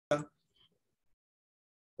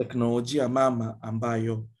teknolojia mama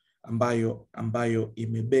ambayo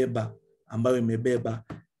imebeba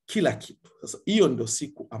kila kitu. Sasa hiyo ndio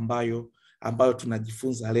siku ambayo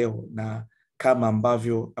tunajifunza leo, na kama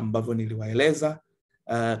ambavyo niliwaeleza,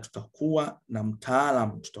 tutakuwa na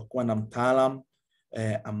mtaalam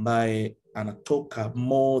ambaye anatoka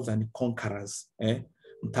More Than Conquerors,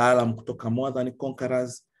 mtaalam kutoka More Than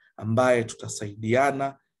Conquerors ambaye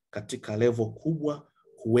tutasaidiana katika level kubwa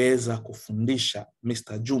kuweza kufundisha.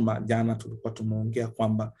 Mr. Juma jana tulikuwa tumeongea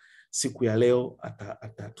kwamba siku ya leo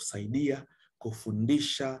atatusaidia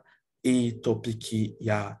kufundisha hii topiki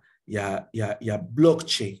ya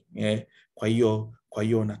blockchain. Kwa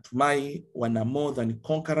hiyo natumai wana More Than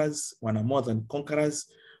Conquerors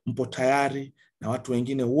mpo tayari, na watu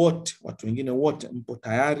wengine wote mpo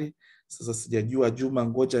tayari. Sasa sijajua Juma,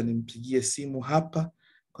 ngoja nimpigie simu hapa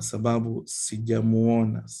kwa sababu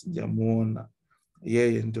sijamuona.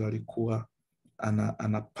 Yeye ndio alikuwa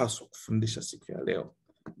anapaswa kufundisha siku ya leo.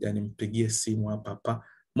 Yani mpigie simu hapa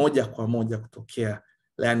moja kwa moja kutokea,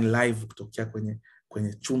 yani live kutokea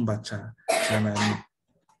kwenye chumba cha nani.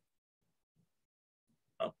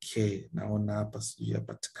 Okay, naona hapa sijui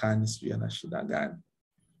hapatikani, sijui ana shida gani.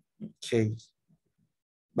 Okay.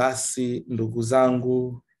 Basi ndugu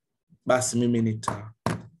zangu, mimi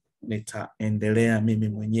nitaendelea mimi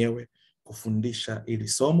mwenyewe kufundisha ili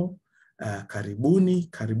somo.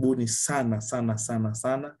 Karibuni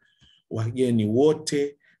sana wageni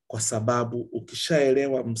wote, kwa sababu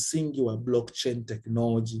ukishaelewa msingi wa blockchain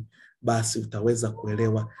technology basi utaweza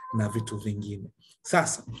kuelewa na vitu vingine.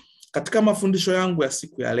 Sasa katika mafundisho yangu ya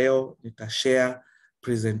siku ya leo nitashare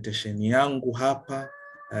presentation yangu hapa.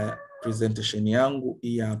 Presentation yangu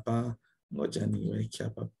hii hapa, ngoja niweke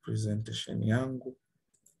hapa presentation yangu.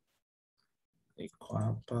 Iko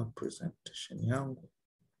hapa presentation yangu.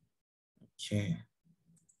 Okay.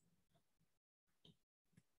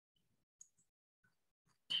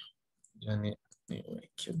 Yani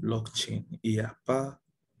niweke blockchain hii hapa.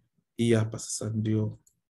 Hii hapa sasa ndio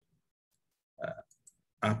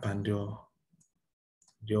hapa ndio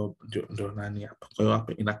nani hapa. Kwa hiyo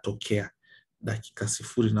hapa inatokea dakika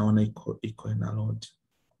 0, naona iko ina load.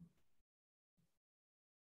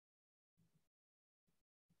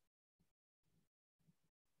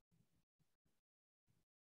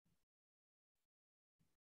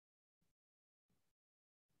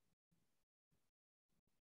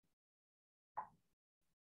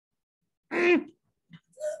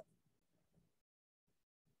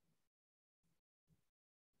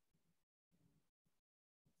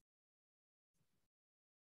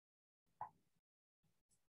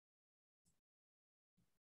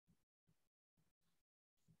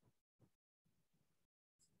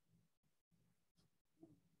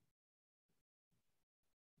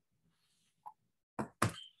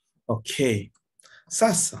 Okay.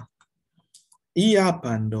 Sasa hii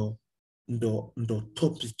hapa ndo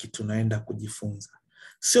topic tunaenda kujifunza.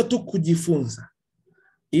 Sio tu kujifunza,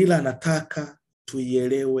 ila nataka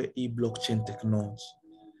tuielewe hii blockchain technology.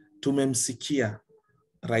 Tumemsikia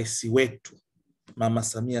rais wetu Mama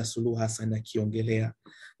Samia Suluhu Hassan akiongelea,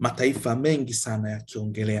 mataifa mengi sana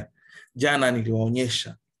yakiongelea. Jana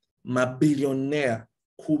niliwaonyesha mabilionea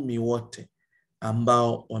 10 wote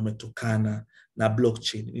ambao wametokana na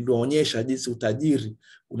blockchain. Niliwaonyesha jinsi utajiri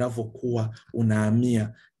unavyokuwa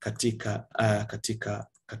unahamia katika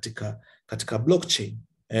blockchain.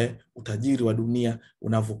 Utajiri wa dunia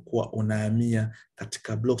unavyokuwa unahamia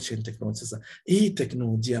katika blockchain technology. Sasa hii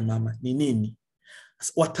teknolojia mama ni nini?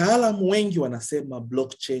 Wataalamu wengi wanasema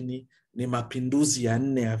blockchain ni mapinduzi ya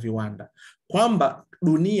 4 ya viwanda, kwamba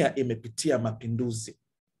dunia imepitia mapinduzi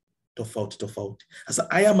tofauti. Sasa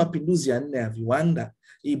haya mapinduzi ya 4 ya viwanda,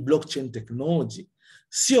 hii blockchain technology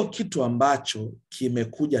sio kitu ambacho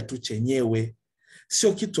kimekuja tu chenyewe,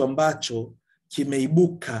 sio kitu ambacho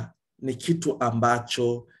kimeibuka, ni kitu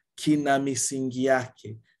ambacho kina misingi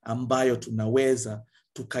yake ambayo tunaweza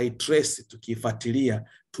tukaitrace, tukifuatilia,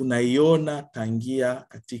 tunaiona tangia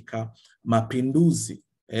katika mapinduzi,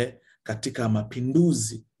 katika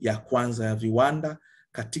mapinduzi ya kwanza ya viwanda,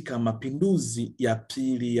 katika mapinduzi ya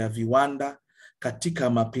pili ya viwanda, katika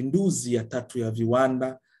mapinduzi ya 3 ya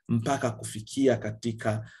viwanda, mpaka kufikia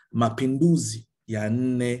katika mapinduzi ya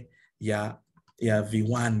 4 ya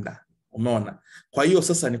viwanda. Umeona? Kwa hiyo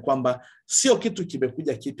sasa ni kwamba sio kitu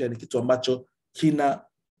kimekuja kipya, ni kitu ambacho kina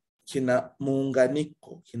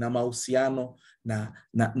muunganiko, kina mahusiano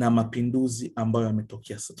na mapinduzi ambayo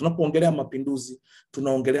yametokea. Sasa tunapoongelea mapinduzi,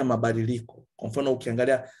 tunaongelea mabadiliko. Kwa mfano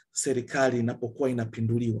ukiangalia serikali inapokuwa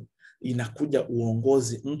inapinduliwa, inakuja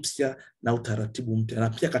uongozi mpya na utaratibu mpya. Na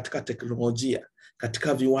pia katika teknolojia,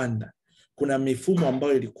 katika viwanda, kuna mifumo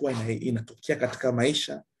ambayo ilikuwa inatokea katika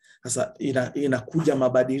maisha, Sasa inakuja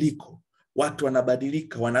mabadiliko, watu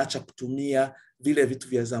wanabadilika, wanaacha kutumia vile vitu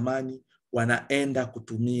vya zamani, wanaenda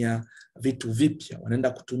kutumia vitu vipya, wanaenda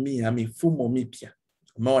kutumia mifumo mipya.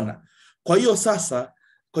 Umeona? Kwa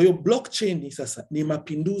hiyo blockchain sasa ni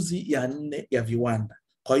mapinduzi ya 4 ya viwanda.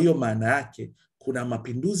 Kwa hiyo maana yake kuna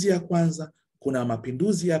mapinduzi ya kwanza, kuna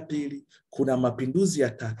mapinduzi ya pili, kuna mapinduzi ya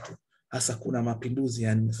tatu, hasa kuna mapinduzi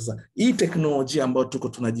ya 4. Sasa hii teknolojia ambayo tuko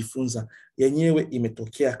tunajifunza yenyewe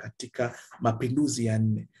imetokea katika mapinduzi ya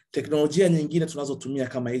 4. Teknolojia nyingine tunazotumia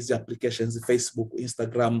kama hizi applications, Facebook,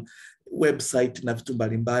 Instagram, website na vitu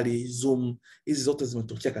mbalimbali, Zoom, hizi zote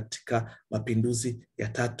zimetokea katika mapinduzi ya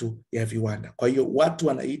 3 ya viwanda. Kwa hiyo watu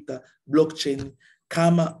wanaita blockchain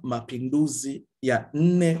kama mapinduzi ya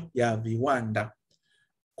 4 ya viwanda.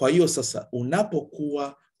 Kwa hiyo sasa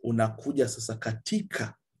unapokuwa unakuja sasa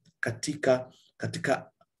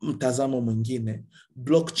katika mtazamo mwingine,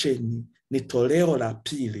 blockchain ni toleo la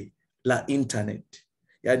pili la internet.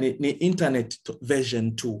 Yani ni internet version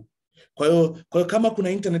 2. Kwa hiyo kama kuna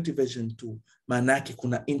internet version 2, maana yake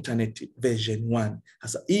kuna internet version 1.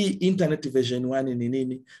 Sasa hii internet version 1 ni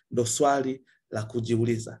nini? Ndo swali la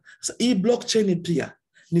kujiuliza. Sasa hii blockchain pia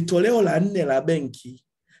ni toleo la 4 la benki.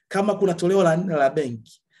 Kama kuna toleo la 4 la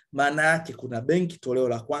benki, maana yake kuna benki toleo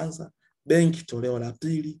la kwanza, benki toleo la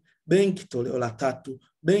pili, benki toleo la tatu,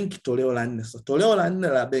 benki toleo la 4. Sasa toleo la 4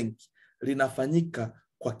 la benki linafanyika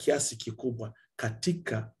kwa kiasi kikubwa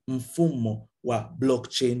katika mfumo wa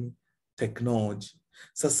blockchain technology.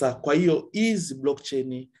 Sasa kwa hiyo hizi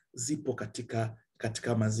blockchain zipo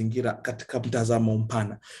katika mazingira, katika mtazamo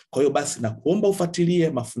mpana. Kwa hiyo basi nakuomba ufuatilie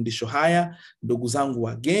mafundisho haya. Ndugu zangu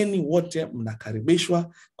wageni wote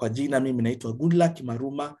mnakaribishwa. Kwa jina mimi naitwa Goodluck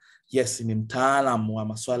Maruma. Yes, ni mtaalamu wa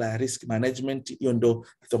masuala ya risk management. Hiyo ndo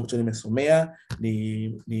kitu ambacho nimesomea.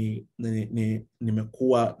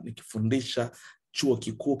 Nimekuwa nikifundisha chuo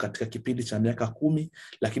kikuu katika kipindi cha miaka 10,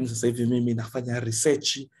 lakini sasa hivi mimi nafanya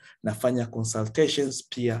research, nafanya consultations,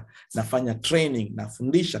 pia nafanya training,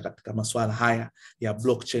 nafundisha katika masuala haya ya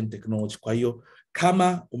blockchain technology. Kwa hiyo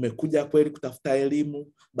kama umekuja kweli kutafuta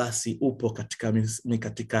elimu, basi upo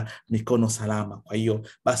katika mikono salama. Kwa hiyo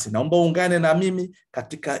basi naomba uungane na mimi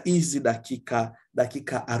katika hizi dakika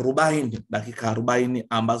 40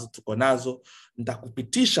 ambazo tuko nazo.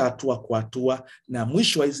 Nitakupitisha hatua kwa hatua, na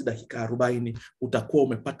mwisho wa hizi dakika 40 utakuwa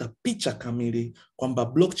umepata picha kamili kwamba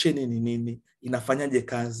blockchain ni nini, inafanyaje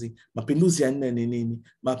kazi, mapinduzi ya 4 ni nini,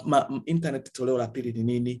 internet toleo la pili ni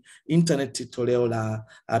nini, internet toleo la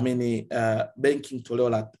banking toleo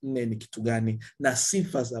la 4 ni kitu gani, na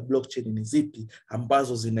sifa za blockchain ni zipi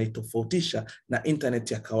ambazo zinaitofautisha na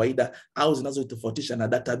internet ya kawaida au zinazoitofautisha na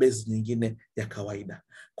database nyingine ya kawaida.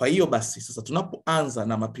 Kwa hiyo basi sasa tunapoanza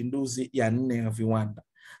na mapinduzi ya 4 ya viwanda,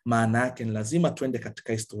 maana yake ni lazima tuende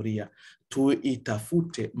katika historia,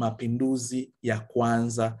 tuitafute mapinduzi ya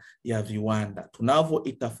kwanza ya viwanda.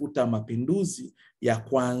 Tunavyoitafuta mapinduzi ya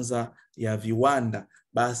kwanza ya viwanda,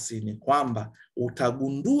 basi ni kwamba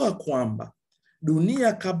utagundua kwamba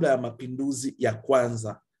dunia kabla ya mapinduzi ya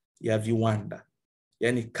kwanza ya viwanda,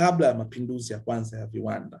 yani kabla ya mapinduzi ya kwanza ya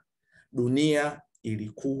viwanda, dunia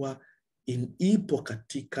ilikuwa ipo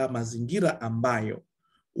katika mazingira ambayo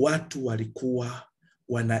watu walikuwa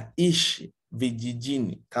wanaishi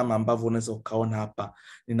vijijini, kama ambavyo unaweza ukaona hapa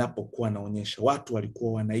ninapokuwa naonyesha. Watu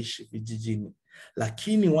walikuwa wanaishi vijijini,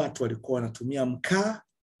 lakini watu walikuwa wanatumia mkaa,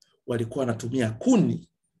 walikuwa wanatumia kuni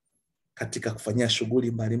katika kufanyia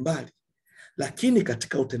shughuli mbalimbali. Lakini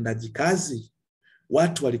katika utendaji kazi,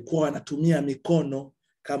 watu walikuwa wanatumia mikono.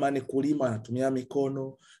 Kama ni kulima wanatumia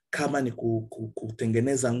mikono, kama ni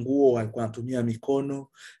kutengeneza nguo walikuwa wanatumia mikono,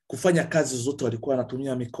 kufanya kazi zote walikuwa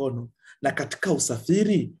wanatumia mikono. Na katika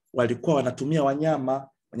usafiri walikuwa wanatumia wanyama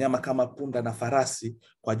kama punda na farasi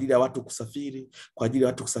kwa ajili ya watu kusafiri, kwa ajili ya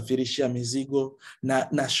watu kusafirishia mizigo,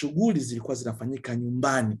 na shughuli zilikuwa zinafanyika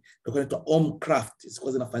nyumbani. Ilikuwa inaitwa home craft,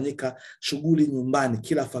 zilikuwa zinafanyika shughuli nyumbani.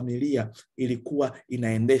 Kila familia ilikuwa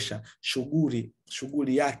inaendesha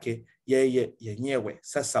shughuli yake yeye yenyewe.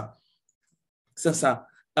 Sasa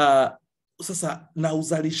na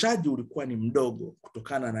uzalishaji ulikuwa ni mdogo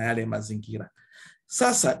kutokana na yale mazingira.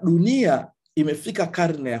 Sasa dunia imefika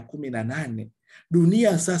karne ya 18.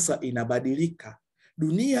 Dunia sasa inabadilika.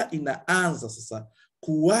 Dunia inaanza sasa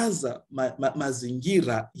kuwaza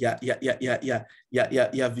mazingira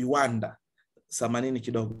ya viwanda. Samanini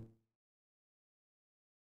kidogo.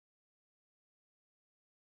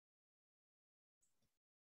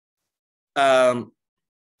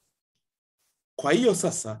 Kwa hiyo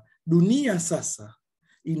sasa dunia sasa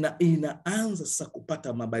inaanza sasa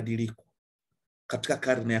kupata mabadiliko katika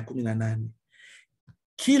karne ya 18.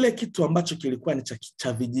 Kile kitu ambacho kilikuwa ni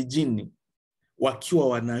cha vijijini, wakiwa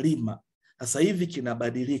wanalima. Sasa hivi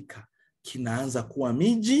kinabadilika, kinaanza kuwa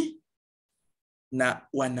miji na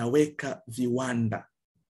wanaweka viwanda.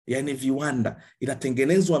 Yani viwanda,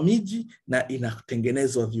 inatengenezwa miji na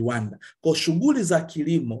inatengenezwa viwanda. Kwa shughuli za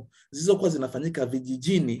kilimo zilizokuwa zinafanyika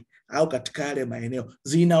vijijini au katika yale maeneo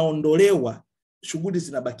zinaondolewa, shughuli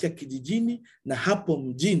zinabakia kijijini, na hapo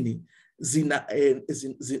mjini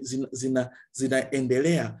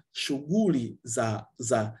zinaendelea shughuli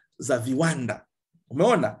za viwanda.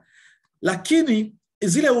 Umeona? Lakini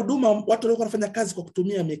zile huduma watu walikuwa wanafanya kazi kwa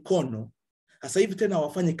kutumia mikono, sasa hivi tena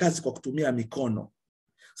hawafanyi kazi kwa kutumia mikono.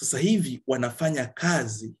 Sasa hivi wanafanya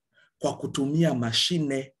kazi kwa kutumia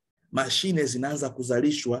mashine. Mashine zinaanza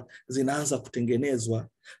kuzalishwa, zinaanza kutengenezwa.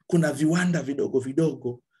 Kuna viwanda vidogo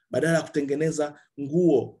vidogo, badala ya kutengeneza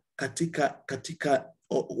nguo katika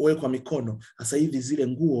wewe kwa mikono, sasa hivi zile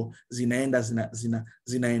nguo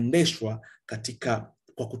zinaendeshwa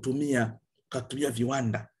kwa kutumia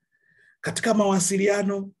viwanda. Katika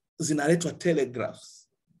mawasiliano zinaletwa telegraphs.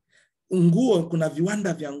 Nguo, kuna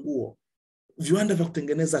viwanda vya nguo, viwanda vya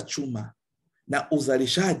kutengeneza chuma, na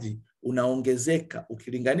uzalishaji unaongezeka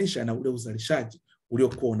ukilinganisha na ule uzalishaji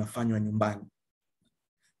uliokuwa unafanywa nyumbani.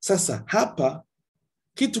 Sasa hapa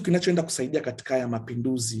kitu kinachoenda kusaidia katika haya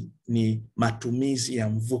mapinduzi ni matumizi ya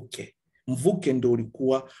mvuke. Mvuke ndio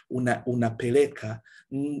ulikuwa unapeleka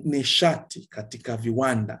nishati katika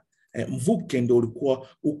viwanda. Mvuke ndio ulikuwa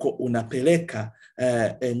unapeleka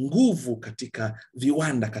nguvu katika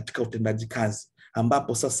viwanda, katika utendaji kazi,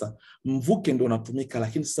 ambapo sasa mvuke ndio unatumika.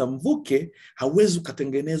 Lakini sasa mvuke hauwezi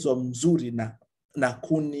kutengenezwa mzuri na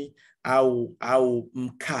kuni au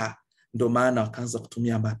mkaa. Ndio maana wakaanza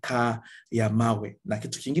kutumia makaa ya mawe. Na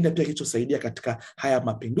kitu kingine pia kilichosaidia katika haya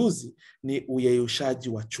mapinduzi ni uyeyushaji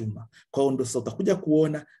wa chuma. Kwa hiyo ndio sasa utakuja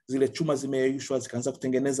kuona zile chuma zimeyeyushwa, zikaanza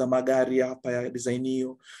kutengeneza magari hapa ya design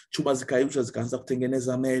hiyo. Chuma zikayeyushwa, zikaanza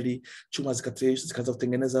kutengeneza meli. Chuma zikayeyushwa, zikaanza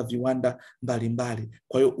kutengeneza viwanda mbalimbali.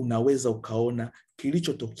 Kwa hiyo unaweza ukaona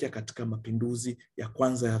kilichotokea katika mapinduzi ya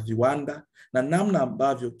kwanza ya viwanda na namna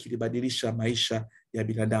ambavyo kilibadilisha maisha ya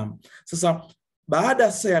binadamu. Sasa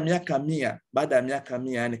baada ya miaka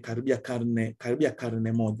 100, yani karibia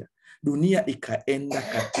karne moja, dunia ikaenda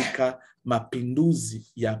katika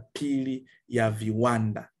mapinduzi ya pili ya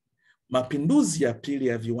viwanda. Mapinduzi ya pili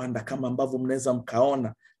ya viwanda, kama ambavyo mnaweza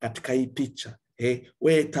mkaona katika hii picha,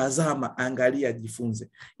 we tazama, angalia, jifunze,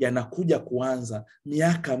 yanakuja kuanza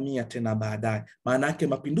miaka 100 tena baadaye. Maana yake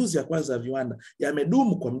mapinduzi ya kwanza ya viwanda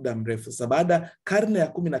yamedumu kwa muda mrefu. Sasa baada karne ya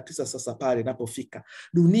 19, sasa pale inapofika,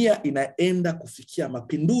 dunia inaenda kufikia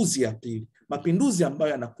mapinduzi ya pili. Mapinduzi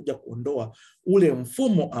ambayo yanakuja kuondoa ule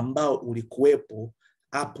mfumo ambao ulikuwepo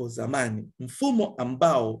hapo zamani, mfumo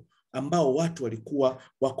ambao watu walikuwa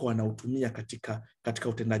wako wanautumia katika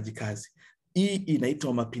utendaji kazi. Hii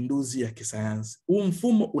inaitwa mapinduzi ya kisayansi. Huu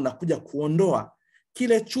mfumo unakuja kuondoa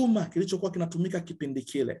kile chuma kilichokuwa kinatumika kipindi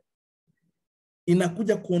kile.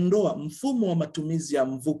 Inakuja kuondoa mfumo wa matumizi ya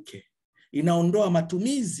mvuke. Inaondoa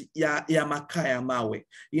matumizi ya makaa ya mawe.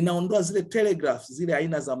 Inaondoa zile telegraphs, zile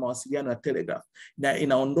aina za mawasiliano ya telegraph, na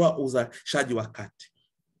inaondoa uzalishaji wa kati.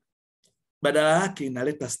 Badala yake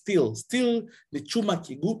inaleta steel. Steel ni chuma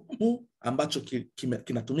kigumu ambacho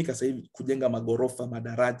kinatumika sasa hivi kujenga magorofa,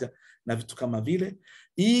 madaraja na vitu kama vile.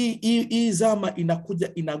 Hii zama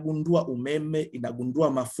inakuja, inagundua umeme,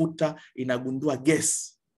 inagundua mafuta, inagundua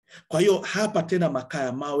gesi. Kwa hiyo hapa tena makaa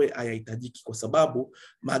ya mawe hayahitajiki, kwa sababu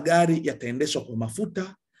magari yataendeshwa kwa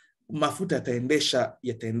mafuta, mafuta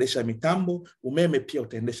yataendesha mitambo, umeme pia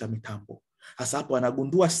utaendesha mitambo. Hasa hapo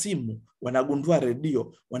wanagundua simu, wanagundua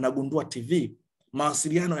redio, wanagundua TV.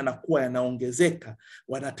 Mawasiliano yanakuwa yanaongezeka,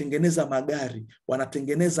 wanatengeneza magari,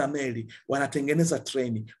 wanatengeneza meli, wanatengeneza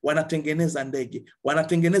treni, wanatengeneza ndege,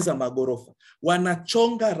 wanatengeneza magorofa,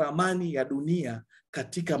 wanachonga ramani ya dunia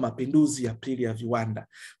katika mapinduzi ya pili ya viwanda.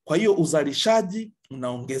 Kwa hiyo uzalishaji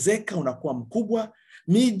unaongezeka, unakuwa mkubwa,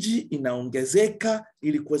 miji inaongezeka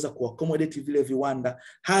ili kuweza kuaccommodate vile viwanda,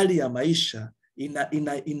 hali ya maisha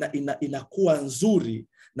inakuwa nzuri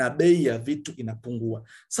na bei ya vitu inapungua.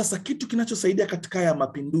 Sasa kitu kinachosaidia katika ya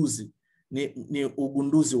mapinduzi ni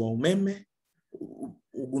ugunduzi wa umeme,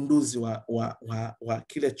 ugunduzi wa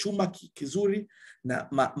kile chuma kizuri, na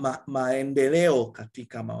maendeleo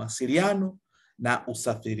katika mawasiliano na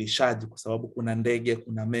usafirishaji, kwa sababu kuna ndege,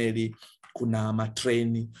 kuna meli, kuna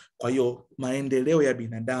matreni. Kwa hiyo maendeleo ya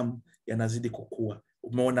binadamu yanazidi kukua.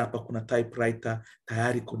 Umeona hapa kuna typewriter,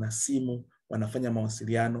 tayari kuna simu, wanafanya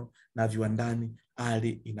mawasiliano na viwandani, hali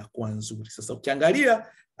inakuwa nzuri. Sasa ukiangalia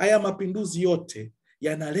haya mapinduzi yote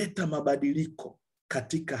yanaleta mabadiliko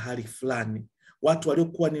katika hali fulani. Watu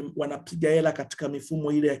waliokuwa wanapiga hela katika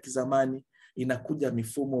mifumo ile ya kizamani inakuja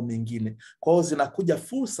mifumo mingine. Kwa hiyo zinakuja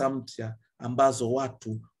fursa mpya ambazo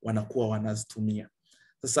watu wanakuwa wanazitumia.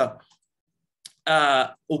 Sasa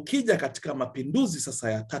ukija katika mapinduzi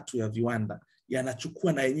sasa ya 3 ya viwanda,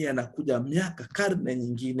 yanachukua na yenyewe yanakuja miaka, karne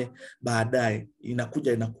nyingine baadaye,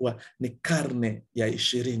 inakuwa ni karne ya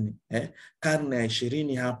 20. Karne ya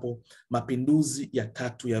 20 hapo mapinduzi ya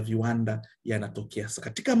 3 ya viwanda yanatokea. Sasa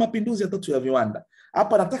katika mapinduzi ya 3 ya viwanda,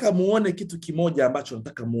 hapa nataka muone kitu kimoja ambacho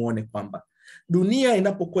nataka muone kwamba dunia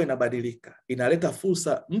inapokuwa inabadilika, inaleta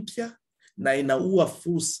fursa mpya na inaua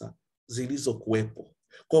fursa zilizokuwepo.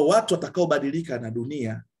 Kwa watu watakaobadilika na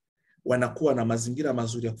dunia wanakuwa na mazingira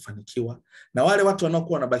mazuri ya kufanikiwa, na wale watu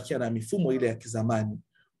wanaokuwa wanabakia na mifumo ile ya kizamani,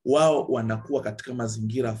 wao wanakuwa katika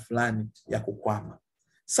mazingira fulani ya kukwama.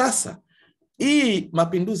 Sasa hii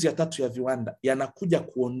mapinduzi ya 3 ya viwanda yanakuja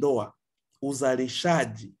kuondoa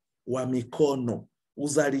uzalishaji wa mikono,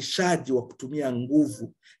 uzalishaji wa kutumia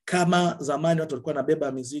nguvu. Kama zamani watu walikuwa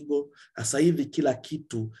wanabeba mizigo, sasa hivi kila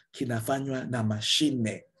kitu kinafanywa na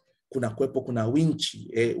mashine. Kuna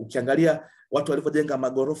winchi. Ukiangalia watu walivyojenga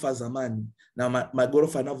magorofa zamani na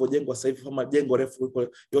magorofa yanavyojengwa sasa hivi, kama jengo refu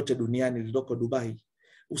yote duniani lililoko Dubai,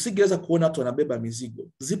 usingeweza kuona watu wanabeba mizigo.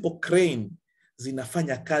 Zipo crane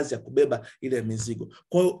zinafanya kazi ya kubeba ile mizigo.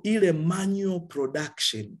 Kwa hiyo ile manual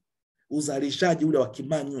production, uzalishaji ule wa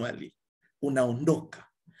kimanuali unaondoka.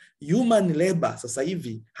 Human labor sasa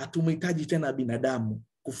hivi hatumhitaji tena binadamu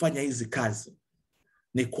kufanya hizi kazi.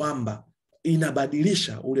 Ni kwamba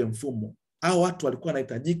inabadilisha ule mfumo. Hao watu walikuwa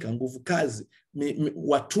wanahitajika nguvu kazi,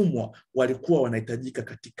 watumwa walikuwa wanahitajika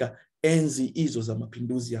katika enzi hizo za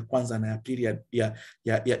mapinduzi ya kwanza na ya pili ya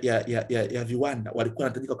viwanda, walikuwa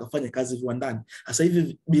wanahitajika wakafanya kazi viwandani. Sasa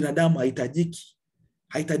hivi binadamu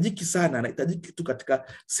haitajiki sana, anahitajiki tu katika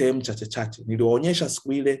sehemu chache. Niliwaonyesha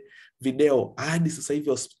siku ile video, hadi sasa hivi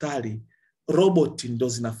hospitali robot ndio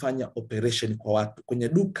zinafanya operation kwa watu. Kwenye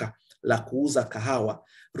duka la kuuza kahawa,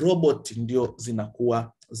 robot ndio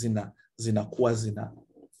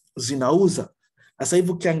zinauza. Sasa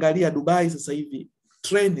hivi ukiangalia Dubai sasa hivi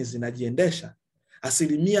treni zinajiendesha.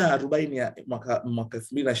 40% ya mwaka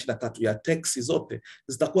 2023 ya taxi zote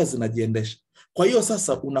zitakuwa zinajiendesha. Kwa hiyo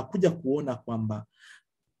sasa unakuja kuona kwamba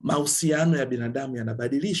mahusiano ya binadamu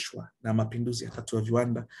yanabadilishwa na mapinduzi ya 3 ya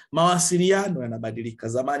viwanda. Mawasiliano yanabadilika.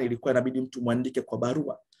 Zamani ilikuwa inabidi mtu muandike kwa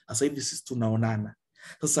barua. Sasa hivi sisi tunaonana.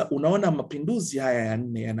 Sasa unaona mapinduzi haya ya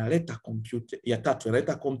 4 yanaleta kompyuta, ya 3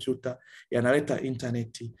 yanaleta kompyuta, yanaleta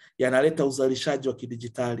interneti, yanaleta uzalishaji wa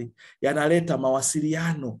kidijitali, yanaleta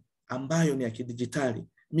mawasiliano ambayo ni ya kidijitali.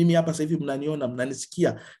 Mimi hapa sasa hivi mnaniona,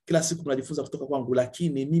 mnanisikia, kila siku mnajifunza kutoka kwangu,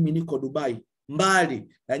 lakini mimi niko Dubai,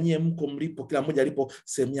 mbali na nyie mko mlipo, kila mmoja alipo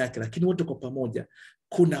sehemu yake, lakini wote kwa pamoja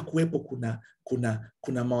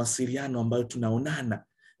kuna mawasiliano ambayo tunaonana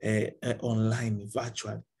online,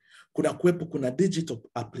 virtual. Kuna digital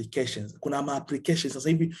applications, kuna applications. Sasa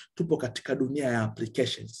hivi tupo katika dunia ya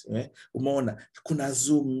applications. Umeona, kuna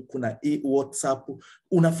Zoom, kuna WhatsApp,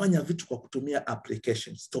 unafanya vitu kwa kutumia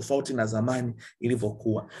applications, tofauti na zamani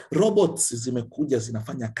ilivyokuwa. Robots zimekuja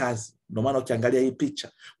zinafanya kazi. Ndio maana ukiangalia hii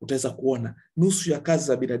picha utaweza kuona nusu ya kazi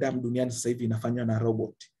za binadamu duniani sasa hivi inafanywa na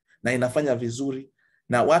robot, na inafanya vizuri.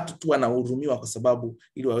 Na watu tu wanahurumiwa kwa sababu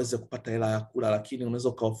ili waweze kupata hela ya kula, lakini unaweza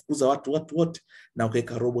ukawafukuza watu wote na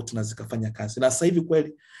ukaweka robot na zikafanya kazi. Na sasa hivi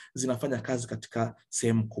kweli zinafanya kazi katika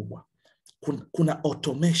sehemu kubwa. Kuna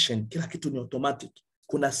automation, kila kitu ni automatic.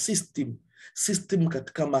 Kuna system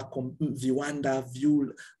katika viwanda,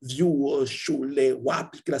 vyuo, shule,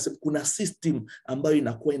 wapi, kila sehemu kuna system ambayo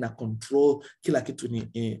inakuwa ina control kila kitu.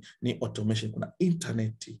 Ni automation. Kuna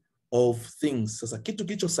internet of things. Sasa kitu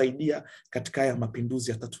kilichosaidia katika haya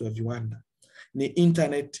mapinduzi ya 3 ya viwanda ni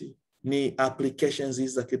internet, ni applications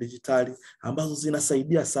hizi za kidijitali ambazo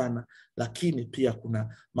zinasaidia sana, lakini pia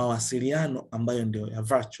kuna mawasiliano ambayo ndio ya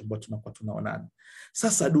virtual ambayo tunakuwa tunaonana.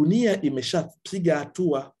 Sasa dunia imeshapiga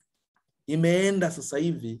hatua, imeenda sasa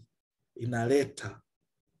hivi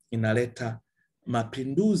inaleta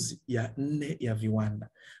mapinduzi ya 4 ya viwanda,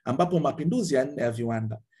 ambapo mapinduzi ya 4 ya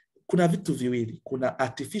viwanda kuna vitu viwili. Kuna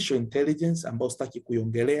artificial intelligence ambayo sitaki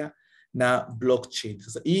kuiongelea, na blockchain.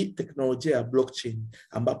 Sasa hii teknolojia ya blockchain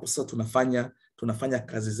ambapo sasa tunafanya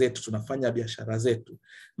kazi zetu, tunafanya biashara zetu,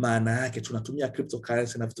 maana yake tunatumia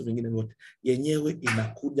cryptocurrency na vitu vingine vyote, yenyewe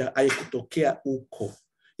inakuja haikutokea huko.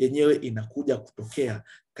 yenyewe inakuja kutokea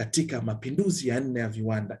katika mapinduzi ya 4 ya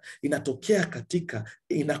viwanda. Inatokea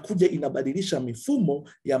inakuja inabadilisha mifumo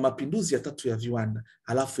ya mapinduzi ya 3 ya viwanda,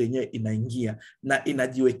 halafu yenyewe inaingia na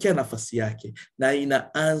inajiwekea nafasi yake na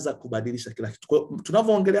inaanza kubadilisha kila kitu. Kwa hiyo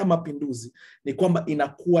tunavyoongelea mapinduzi ni kwamba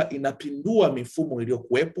inapindua mifumo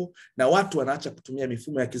iliyokuwepo, na watu wanaacha kutumia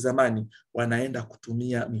mifumo ya kizamani, wanaenda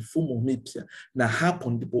kutumia mifumo mipya, na hapo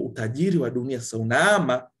ndipo utajiri wa dunia sasa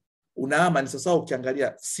unaama. Ni sasa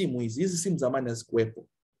ukiangalia simu hizi simu zamani hazikuwepo.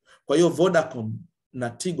 Kwa hiyo Vodacom na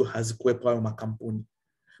Tigo hazikuwepo, hayo makampuni.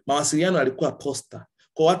 Mawasiliano yalikuwa posta.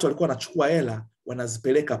 Kwa watu walikuwa wanachukua hela,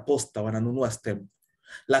 wanazipeleka posta, wananunua stamp.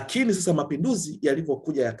 Lakini sasa mapinduzi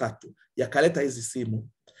yalivyokuja ya 3, yakaleta hizi simu.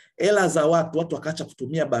 Hela za watu wakaacha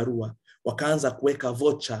kutumia barua, wakaanza kuweka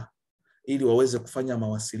vocha ili waweze kufanya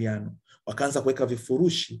mawasiliano. Wakaanza kuweka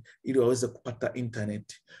vifurushi ili waweze kupata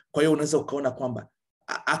internet. Kwa hiyo unaweza ukaona kwamba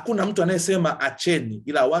hakuna mtu anayesema acheni,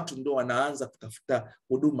 ila watu ndio wanaanza kutafuta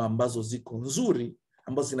huduma ambazo ziko nzuri,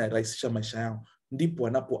 ambazo zinarahisisha maisha yao, ndipo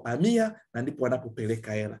wanapohamia na ndipo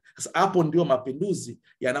wanapopeleka hela. Sasa hapo ndio mapinduzi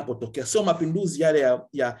yanapotokea. Sio mapinduzi yale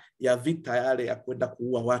ya vita, yale ya kwenda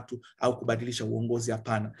kuua watu au kubadilisha uongozi,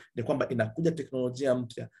 hapana. Ni kwamba inakuja teknolojia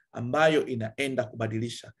mpya ambayo inaenda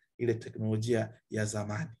kubadilisha ile teknolojia ya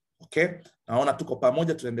zamani. Okay? Naona tuko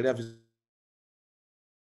pamoja, tunaendelea vizuri.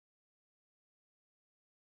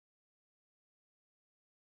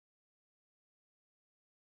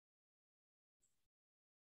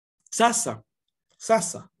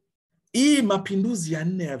 Sasa hii mapinduzi ya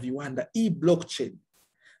 4 ya viwanda, hii blockchain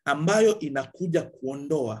ambayo inakuja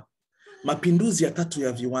kuondoa mapinduzi ya 3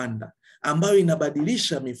 ya viwanda, ambayo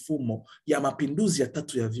inabadilisha mifumo ya mapinduzi ya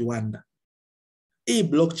 3 ya viwanda. Hii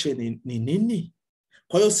blockchain ni nini?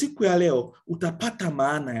 Kwa hiyo siku ya leo utapata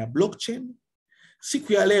maana ya blockchain.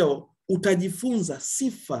 Siku ya leo utajifunza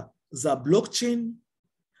sifa za blockchain,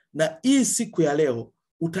 na hii siku ya leo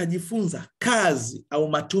utajifunza kazi au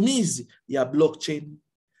matumizi ya blockchain.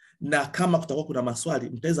 Na kama kutakuwa kuna maswali,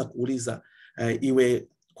 mtaweza kuuliza iwe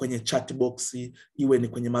kwenye chat box, iwe ni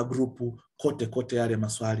kwenye magrupu, kote yale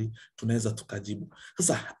maswali tunaweza tukajibu.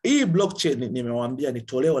 Sasa hii blockchain nimewaambia ni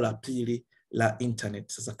toleo la pili la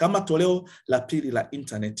internet. Sasa kama toleo la pili la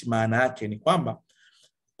internet, maana yake ni kwamba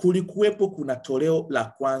kuna toleo la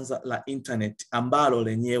kwanza la internet ambalo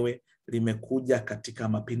lenyewe limekuja katika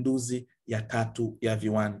mapinduzi ya 3 ya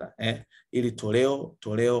viwanda. Ili toleo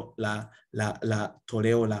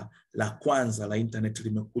la kwanza la internet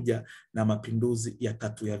limekuja na mapinduzi ya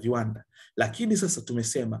 3 ya viwanda. Lakini sasa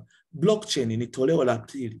tumesema blockchain ni toleo la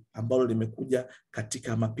pili ambalo limekuja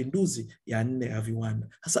katika mapinduzi ya 4 ya viwanda.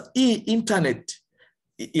 Sasa hii internet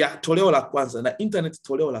ya toleo la kwanza na internet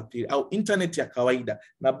toleo la pili, au internet ya kawaida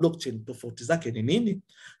na blockchain, tofauti zake ni nini?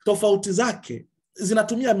 Tofauti zake,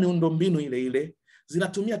 zinatumia miundombinu ile ile,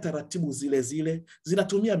 zinatumia taratibu zile zile,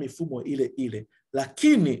 zinatumia mifumo ile ile.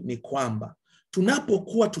 Lakini ni kwamba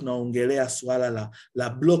tunapokuwa tunaongelea suala la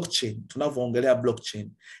blockchain, tunavyoongelea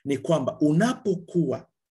blockchain, ni kwamba unapokuwa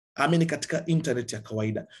katika internet ya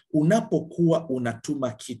kawaida, unapokuwa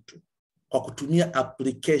unatuma kitu kwa kutumia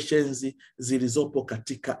applications zilizopo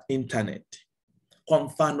katika internet, kwa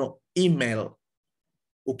mfano email,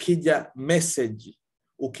 ukija message,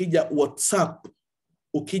 ukija WhatsApp,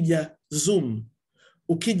 ukija Zoom,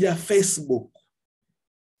 ukija Facebook,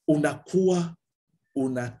 unakuwa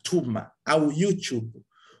unatuma, au YouTube,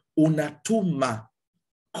 unatuma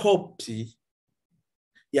copy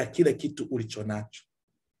ya kile kitu ulichonacho,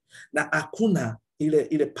 na hakuna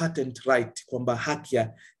ile patent right, kwamba haki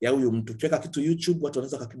ya huyu mtu. Kiweka kitu YouTube, watu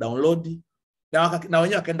wanaweza kudownload na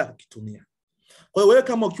wenyewe wakaenda kukitumia. Kwa hiyo wewe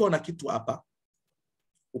kama ukiwa na kitu hapa,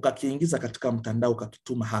 ukakiingiza katika mtandao,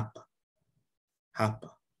 ukakituma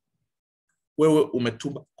hapa, wewe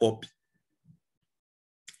umetuma copy.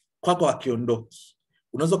 Kwako hakiondoki.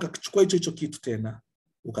 Unaweza ukakichukua hicho kitu tena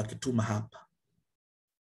ukakituma hapa,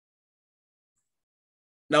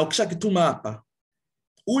 na ukishakituma hapa,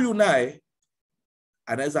 huyu naye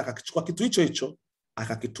anaweza akakichukua kitu hicho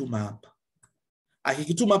akakituma hapa.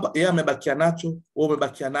 Akikituma hapa, yeye amebakia nacho, wewe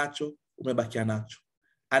umebakia nacho.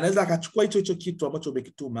 Anaweza akachukua hicho kitu ambacho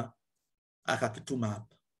umekituma akakituma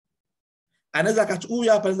hapa. Anaweza akachukua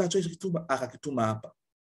huyu hapa, anaweza akachukua hicho kituma akakituma hapa.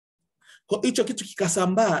 Kwa hicho kitu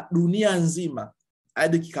kikasambaa dunia nzima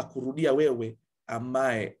hadi kikakurudia wewe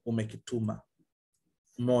ambaye umekituma.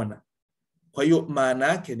 Umeona? Kwa hiyo maana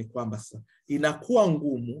yake ni kwamba sasa inakuwa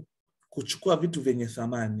ngumu kuchukua vitu vyenye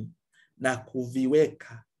thamani na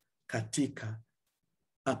kuviweka katika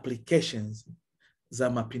applications za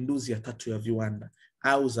mapinduzi ya 3 ya viwanda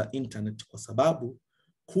au za internet, kwa sababu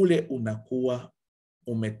kule unakuwa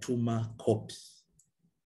umetuma copy.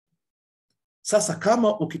 Sasa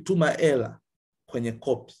kama ukituma hela kwenye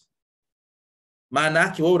copy, maana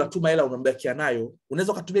yake wewe unatuma hela unambakia nayo,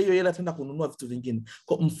 unaweza kutumia hiyo hela tena kununua vitu vingine.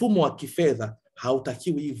 Kwa mfumo wa kifedha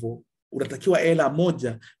hautakiwi hivyo. Unatakiwa hela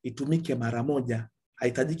moja itumike mara moja,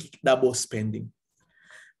 haitajiki double spending.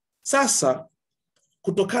 Sasa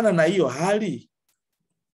kutokana na hiyo hali,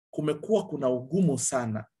 kumekuwa kuna ugumu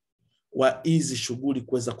sana wa hizi shughuli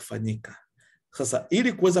kuweza kufanyika. Sasa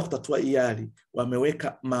ili kuweza kutatua hii hali,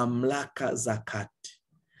 wameweka mamlaka za kati.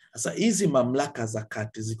 Sasa hizi mamlaka za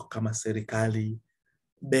kati ziko kama serikali,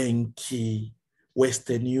 benki,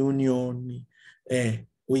 Western Union,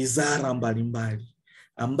 wizara mbalimbali,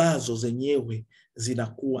 ambazo zenyewe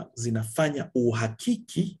zinakuwa zinafanya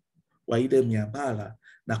uhakiki wa ile miamala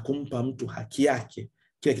na kumpa mtu haki yake,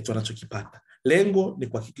 kile kitu anachokipata. Lengo ni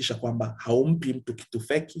kuhakikisha kwamba haumpi mtu kitu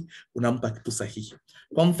feki, unampa kitu sahihi.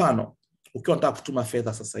 Kwa mfano, ukiwa unataka kutuma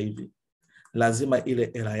fedha sasa hivi, lazima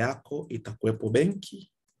ile hela yako itakuwepo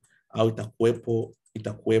benki au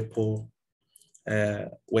itakuwepo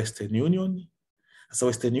Western Union. Sasa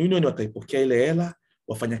Western Union wataipokea ile hela,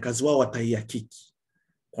 wafanyakazi wao wataihakiki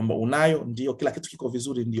kwamba unayo, ndio, kila kitu kiko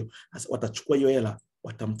vizuri, ndio. Sasa watachukua hiyo hela,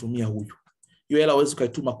 watamtumia huyu. Hiyo hela huwezi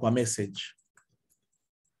kuituma kwa message.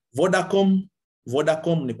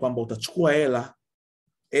 Vodacom ni kwamba utachukua hela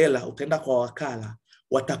utaenda kwa wakala,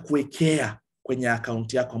 watakuwekea kwenye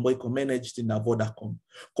akaunti yako ambayo iko managed na Vodacom.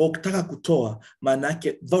 Kwa ukitaka kutoa, maana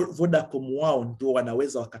yake Vodacom wao ndio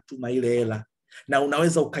wanaweza wakatuma ile hela, na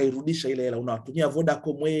unaweza ukairudisha ile hela, unawatumia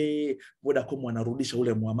Vodacom wanarudisha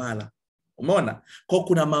ule muamala. Umeona? Kwa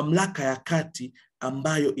kuna mamlaka ya kati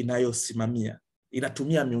ambayo inayosimamia,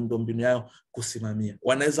 inatumia miundombinu yao kusimamia.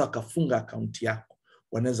 Wanaweza wakafunga akaunti yako,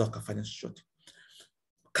 wanaweza wakafanya chochote.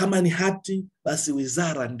 Kama ni hati, basi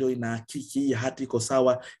wizara ndio inahakiki hii hati iko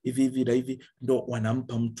sawa, hivi na hivi, ndio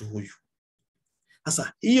wanampa mtu huyu.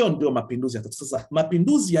 Sasa hiyo ndio mapinduzi ya tatu. Sasa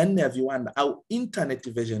mapinduzi ya 4 ya viwanda au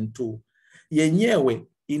internet version 2 yenyewe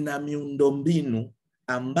ina miundombinu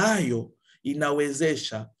ambayo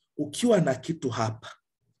inawezesha ukiwa na kitu hapa,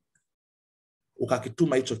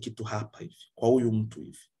 ukakituma hicho kitu hapa hivi kwa huyu mtu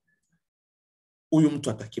hivi, huyu mtu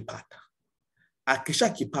atakipata.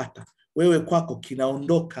 Akishakipata, wewe kwako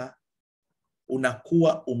kinaondoka,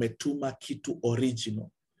 unakuwa umetuma kitu original,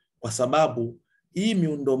 kwa sababu hii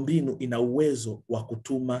miundombinu ina uwezo wa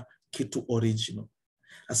kutuma kitu original.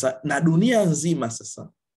 Sasa na dunia nzima sasa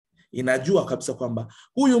inajua kabisa kwamba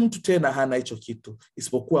huyu mtu tena hana hicho kitu,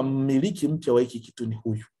 isipokuwa mmiliki mpya wa hiki kitu ni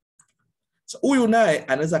huyu. Sasa huyu naye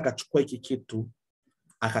anaweza akachukua hiki kitu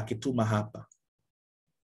akakituma hapa.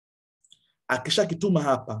 Akishakituma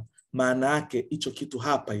hapa, maana yake hicho kitu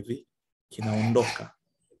hapa hivi kinaondoka.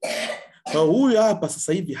 Kwa huyu hapa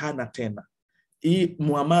sasa hivi hana tena. Hii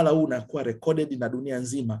muamala huu unakuwa recorded na dunia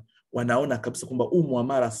nzima wanaona kabisa kwamba huu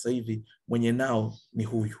muamala sasa hivi mwenye nao ni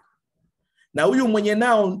huyu. Na huyu mwenye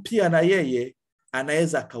nao pia na yeye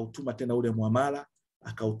anaweza akautuma tena ule muamala,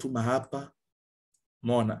 akautuma hapa.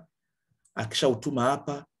 Umeona? Akishautuma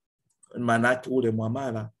hapa, maana yake ule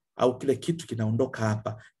muamala au kile kitu kinaondoka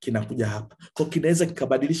hapa, kinakuja hapa. Kwa kinaweza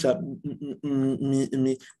kikabadilisha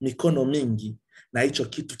mikono mingi, na hicho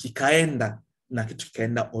kitu kikaenda na kitu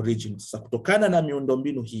kikaenda original. Sasa kutokana na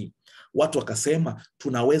miundombinu hii, watu wakasema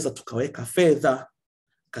tunaweza tukaweka fedha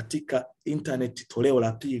katika internet toleo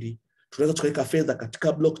la pili. Tunaweza tukaweka fedha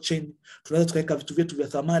katika blockchain, tunaweza tukaweka vitu vyetu vya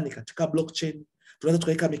thamani katika blockchain, tunaweza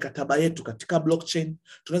tukaweka mikataba yetu katika blockchain,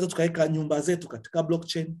 tunaweza tukaweka nyumba zetu katika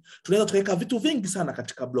blockchain, tunaweza tukaweka vitu vingi sana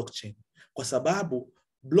katika blockchain. Kwa sababu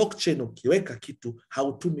blockchain ukiweka kitu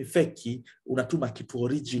hautumi feki, unatuma kitu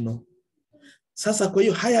original. Sasa kwa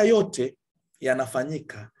hiyo haya yote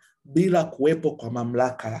yanafanyika bila kuwepo kwa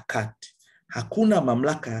mamlaka ya kati. Hakuna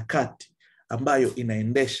mamlaka ya kati ambayo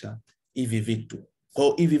inaendesha hivi vitu.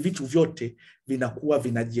 Kwa hivi vitu vyote vinakuwa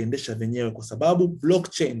vinajiendesha wenyewe, kwa sababu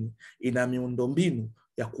blockchain ina miundombinu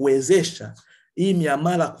ya kuwezesha hii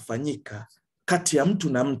miamala kufanyika kati ya mtu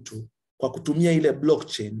na mtu kwa kutumia ile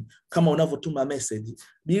blockchain, kama unavyotuma message,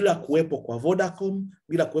 bila kuwepo kwa Vodacom,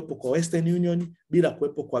 bila kuwepo kwa Western Union, bila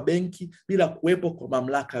kuwepo kwa benki, bila kuwepo kwa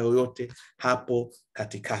mamlaka yoyote hapo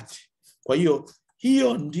katikati. Kwa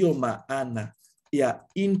hiyo ndio maana ya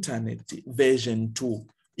internet version 2.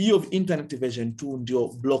 Hiyo internet version 2 ndio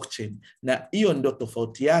blockchain, na hiyo ndio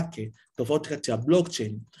tofauti yake. Tofauti kati ya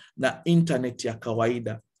blockchain na internet ya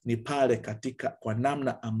kawaida ni pale katika kwa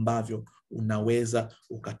namna ambavyo unaweza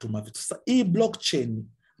ukatuma vitu. Sasa hii blockchain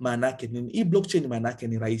maana yake nini? Hii blockchain maana yake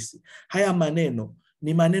ni rahisi. Haya maneno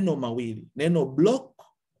ni maneno mawili, neno block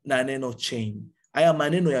na neno chain. Haya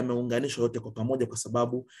maneno yameunganishwa yote kwa pamoja kwa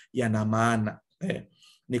sababu yana maana.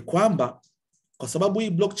 Ni kwamba kwa sababu hii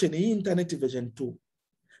blockchain, hii internet version 2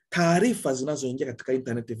 taarifa zinazoingia katika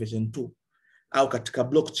internet version 2 au katika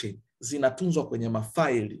blockchain zinatunzwa kwenye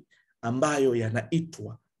mafaili ambayo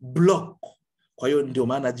yanaitwa block. Kwa hiyo ndio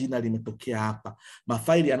maana jina limetokea hapa.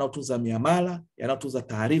 Mafaili yanayotunza miamala, yanayotunza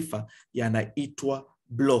taarifa yanaitwa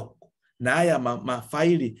block. Na haya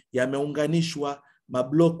mafaili yameunganishwa,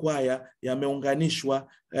 mablock haya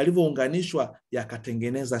yameunganishwa, yalivyounganishwa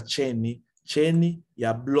yakatengeneza cheni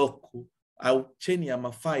ya block au cheni ya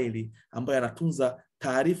mafaili ambayo yanatunza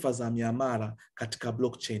taarifa za miamala katika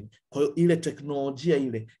blockchain. Kwa hiyo ile teknolojia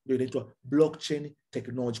ile ndio inaitwa blockchain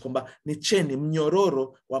technology, kwamba ni cheni,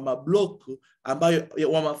 mnyororo wa mablock ambayo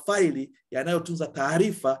wa mafaili yanayotunza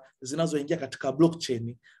taarifa zinazoingia katika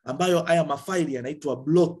blockchain, ambayo haya mafaili yanaitwa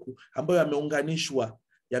block ambayo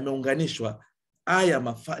yameunganishwa.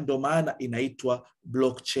 Haya ndio maana inaitwa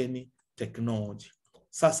blockchain technology.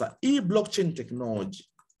 Sasa hii blockchain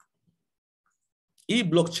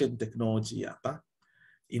technology hapa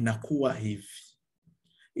inakuwa hivi.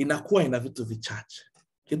 Inakuwa ina vitu vichache.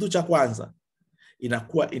 Kitu cha kwanza,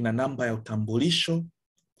 inakuwa ina namba ya utambulisho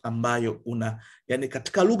ambayo yani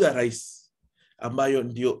katika lugha rahisi ambayo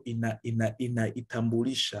ndio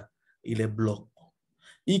inaitambulisha ile block.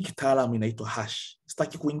 Hii kitaalamu inaitwa hash.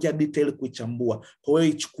 Sitaki kuingia detail kuichambua. Kwa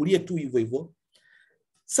hiyo ichukulie tu hivyo hivyo.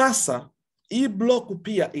 Sasa hii block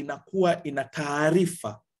pia inakuwa ina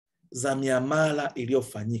taarifa za miamala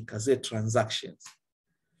iliyofanyika, zile transactions.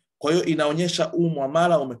 Kwa hiyo inaonyesha huu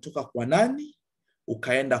muamala umetoka kwa nani,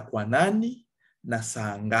 ukaenda kwa nani na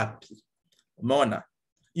saa ngapi. Umeona?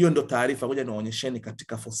 Hiyo ndio taarifa. Ngoja niwaonyesheni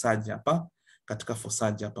katika Forsage hapa. Katika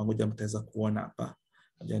Forsage hapa ngoja mtaweza kuona hapa.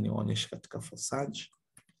 Ngoja niwaonyeshe katika Forsage.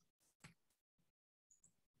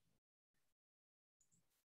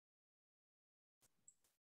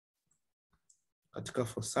 Katika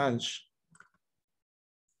Forsage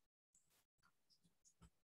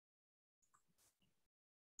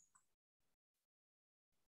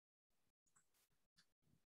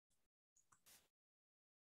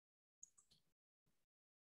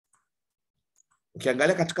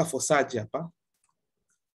ukiangalia katika Forsage hapa,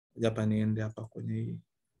 hapa niende hapa kwenye hii.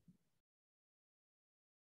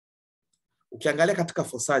 Ukiangalia katika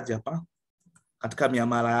Forsage hapa, katika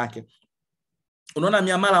miamala yake, unaona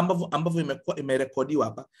miamala ambavyo imekuwa imerekodiwa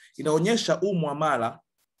hapa, inaonyesha huu muamala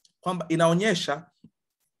kwamba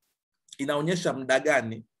inaonyesha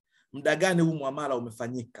muda gani huu muamala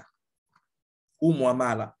umefanyika. Huu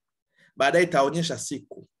muamala baadaye itaonyesha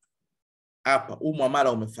siku. Hapa huu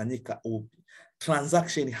muamala umefanyika upi.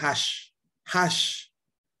 Transaction hash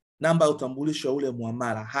namba ya utambulisho wa ule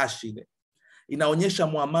muamala, hash ile inaonyesha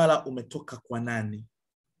muamala umetoka kwa nani,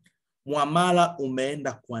 muamala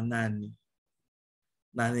umeenda kwa nani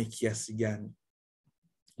na ni kiasi gani.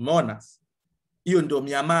 Umeona? Hiyo ndio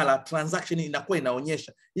miamala, transaction inakuwa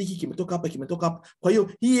inaonyesha hiki kimetoka hapa, kimetoka hapa. Kwa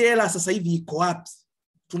hiyo hii hela sasa hivi iko wapi?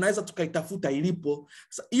 Tunaweza tukaitafuta ilipo.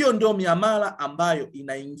 Hiyo ndio miamala ambayo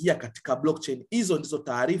inaingia katika blockchain. Hizo ndizo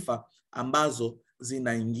taarifa ambazo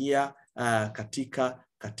zinaingia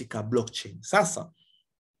katika blockchain. Sasa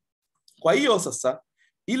kwa hiyo sasa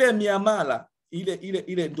ile miamala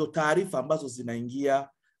ile ndio taarifa ambazo zinaingia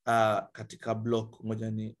katika block.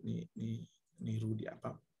 Ngoja nirudi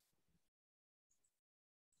hapa.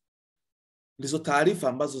 Ndizo taarifa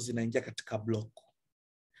ambazo zinaingia katika block.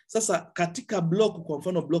 Sasa katika block, kwa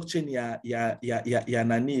mfano blockchain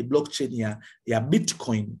blockchain ya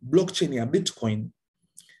Bitcoin, blockchain ya Bitcoin,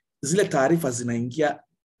 zile taarifa zinaingia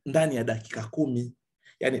ndani ya dakika 10.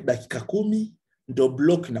 Yani dakika 10 ndio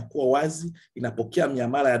block inakuwa wazi, inapokea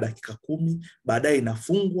miamala ya dakika 10, baadaye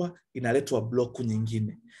inafungwa, inaletwa block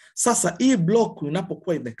nyingine. Sasa hii block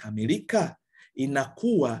inapokuwa imekamilika,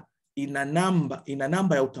 inakuwa ina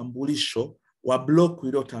namba ya utambulisho wa block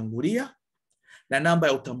iliyotangulia, na namba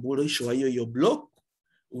ya utambulisho wa hiyo block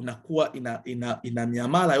unakuwa ina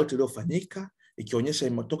miamala yote iliyofanyika, ikionyesha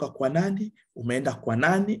imetoka kwa nani, umeenda kwa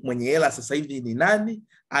nani, mwenye hela sasa hivi ni nani,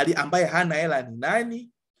 ambaye hana hela ni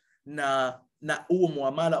nani, na huo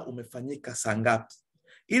muamala umefanyika saa ngapi.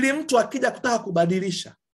 Ili mtu akija kutaka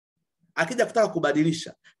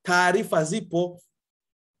kubadilisha, taarifa zipo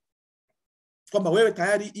kwamba wewe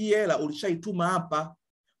tayari hii hela ulishaituma hapa,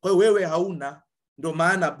 kwa hiyo wewe hauna. Ndio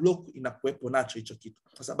maana block inakuwepo nacho hicho kitu.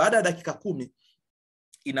 Sasa baada ya dakika 10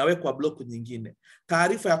 inawekwa block nyingine.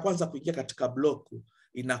 Taarifa ya kwanza kuingia katika block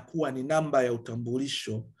inakuwa ni namba ya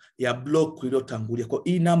utambulisho ya block iliyotangulia. Kwa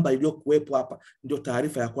hii namba iliyokuwepo hapa ndio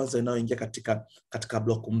taarifa ya kwanza inayoingia katika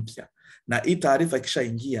block mpya. Na hii taarifa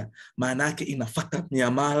ikishaingia, maana yake inafuata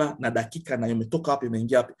miamala na dakika na imetoka wapi,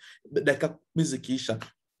 imeingia wapi. Dakika 10 zikiisha,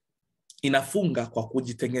 inafunga kwa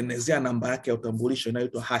kujitengenezea namba yake ya utambulisho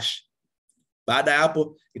inayoitwa hash. Baada ya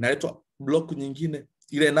hapo inaletwa block nyingine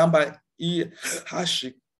ile namba hii hash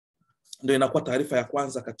ndio inakuwa taarifa ya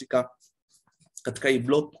kwanza katika hii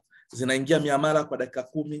block. Zinaingia miamala kwa dakika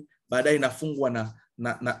 10, baadaye inafungwa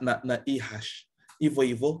na hii hash.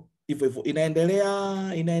 Hivyo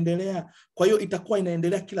inaendelea. Kwa hiyo itakuwa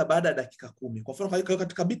inaendelea kila baada ya dakika 10. Kwa mfano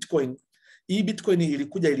katika Bitcoin, hii Bitcoin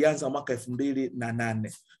ilianza mwaka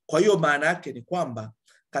 2008. Kwa hiyo maana yake ni kwamba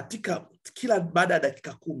katika kila baada ya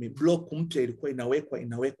dakika 10 block mpya ilikuwa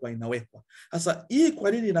inawekwa. Sasa hii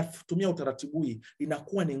kwa nini inatumia utaratibu hii?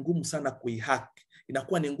 Inakuwa ni ngumu sana kuihack.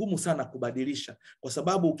 Inakuwa ni ngumu sana kubadilisha, kwa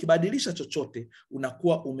sababu ukibadilisha chochote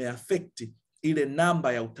unakuwa umeaffect ile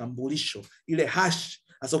namba ya utambulisho, ile hash.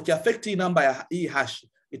 Sasa ukiaffect hii namba ya hii hash,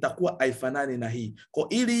 itakuwa haifanani na hii. Kwa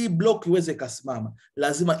ili hii block iweze kusimama,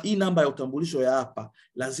 lazima hii namba ya utambulisho ya hapa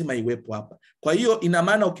lazima iwepo hapa. Kwa hiyo ina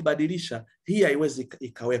maana ukibadilisha hii haiwezi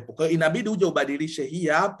ikawepo. Kwa hiyo inabidi uje ubadilishe hii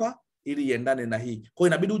hapa ili iendane na hii. Kwa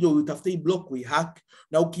hiyo inabidi uje utafute hii block uihack,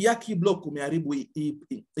 na ukihack hii block umeharibu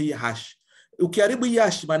hii hash. Ukiharibu hii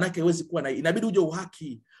hash maana yake haiwezi kuwa na hii. Inabidi uje uhack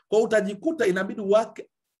hii. Kwa hiyo utajikuta inabidi uhack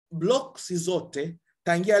blocks zote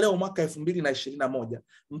tangia leo mwaka 2021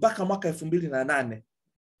 mpaka mwaka 2008.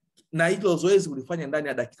 Na hilo zoezi ulifanya ndani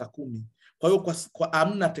ya dakika 10. Kwa hiyo kwa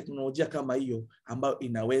hamna teknolojia kama hiyo ambayo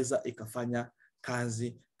inaweza ikafanya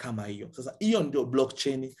kazi kama hiyo. Sasa hiyo ndio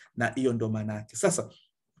blockchain na hiyo ndio maana yake. Sasa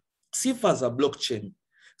sifa za blockchain.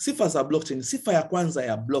 Sifa ya kwanza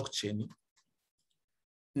ya blockchain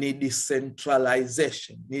ni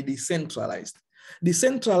decentralization, ni decentralized.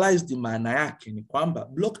 Decentralized maana yake ni kwamba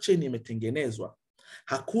blockchain imetengenezwa,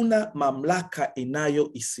 hakuna mamlaka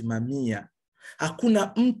inayoisimamia,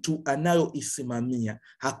 hakuna mtu anayoisimamia,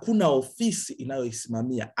 hakuna ofisi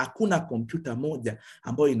inayoisimamia, hakuna kompyuta moja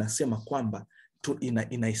ambayo inasema kwamba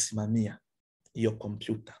inaisimamia hiyo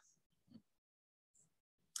kompyuta.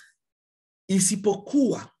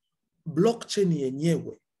 Isipokuwa blockchain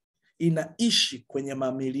yenyewe inaishi kwenye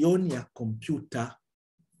mamilioni ya kompyuta.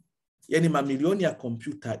 Yani mamilioni ya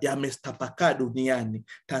kompyuta yamestapakaa duniani,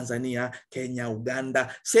 Tanzania, Kenya,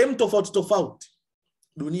 Uganda, sehemu tofauti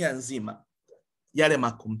dunia nzima. Yale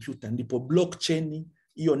makompyuta ndipo blockchain,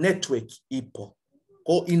 hiyo network ipo.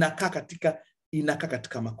 Kwa hiyo inakaa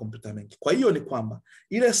katika makompyuta mengi. Kwa hiyo ni kwamba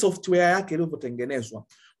ile software yake ilivyotengenezwa,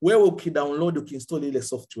 wewe ukidownload, ukiinstall ile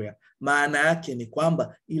software, maana yake ni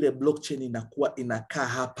kwamba ile blockchain inakuwa inakaa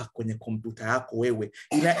hapa kwenye kompyuta yako wewe.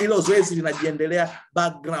 Hilo zoezi linajiendelea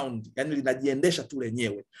background, yani linajiendesha tu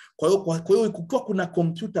lenyewe. Kwa hiyo kukiwa kuna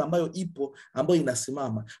kompyuta ambayo ipo, ambayo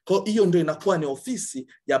inasimama, kwa hiyo ndio inakuwa ni ofisi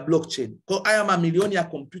ya blockchain. Kwa hiyo haya mamilioni ya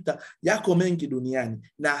kompyuta yako mengi duniani,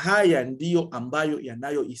 na haya ndio ambayo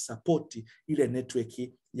yanayoisapoti ile network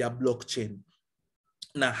ya blockchain.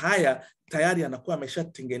 Na haya tayari yanakuwa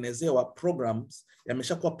yameshatengenezewa programs,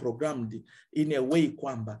 yameshakuwa programmed in a way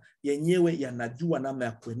kwamba yenyewe yanajua namna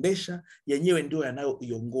ya kuendesha, yenyewe ndio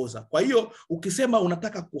yanayoiongoza. Kwa hiyo ukisema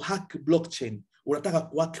unataka kuhack blockchain, unataka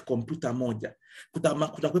kuhack kompyuta moja,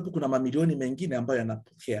 kuna mamilioni mengine ambayo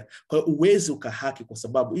yanapokea. Kwa hiyo uwezi ukahack, kwa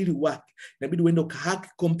sababu ili uhack inabidi uende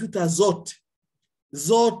ukahack kompyuta zote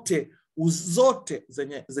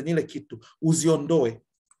zenye ile kitu, uziondoe.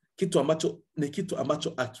 Kitu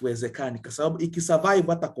ambacho hakiwezekani, kwa sababu ikisurvive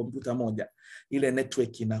hata kompyuta moja, ile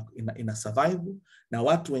network ina survive, na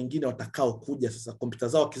watu wengine watakao kuja sasa kompyuta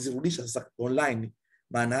zao wakizirudisha sasa online,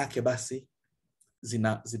 maana yake basi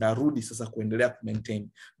zinarudi sasa kuendelea kumaintain.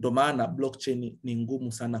 Ndio maana blockchain ni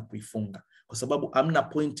ngumu sana kuifunga, kwa sababu hamna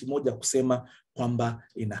point moja kusema kwamba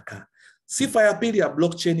inakaa. Sifa ya pili ya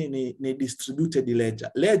blockchain ni distributed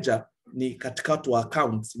ledger. Ledger ni katika watu wa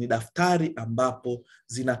accounts, ni daftari ambapo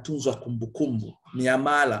zinatunzwa kumbukumbu,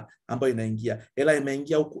 miamala ambayo inaingia. Hela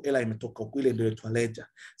imeingia huku, hela imetoka huku, ile ndio inaitwa ledger.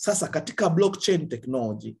 Sasa katika blockchain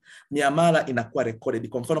technology, miamala inakuwa recorded.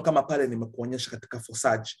 Kwa mfano kama pale nimekuonyesha katika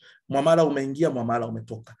Forsage, muamala umeingia, muamala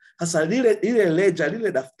umetoka. Sasa ile ledger,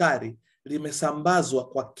 lile daftari limesambazwa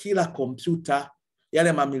kwa kila kompyuta.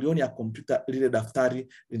 Yale mamilioni ya kompyuta, lile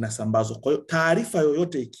daftari linasambazwa. Kwa hiyo taarifa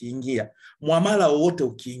yoyote ikiingia, muamala wowote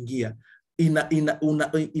ukiingia,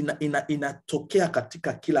 inatokea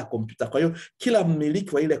katika kila kompyuta. Kwa hiyo kila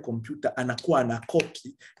mmiliki wa ile kompyuta anakuwa na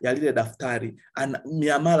copy ya lile daftari,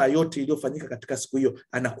 miamala yote iliyofanyika katika siku hiyo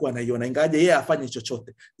anakuwa anaiona, ingawaje yeye afanye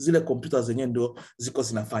chochote, zile kompyuta zenyewe ndio ziko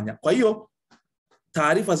zinafanya. Kwa hiyo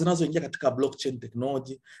taarifa zinazoingia katika blockchain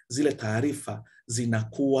technology, zile taarifa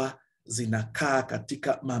zinakaa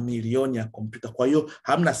katika mamilioni ya kompyuta. Kwa hiyo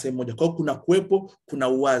hamna sehemu moja. Kwa hiyo kuna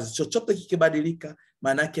uwazi. Chochote kikibadilika,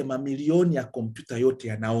 maana yake mamilioni ya kompyuta yote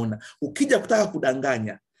yanaona. Ukija kutaka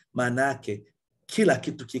kudanganya, maana yake kila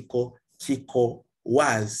kitu kiko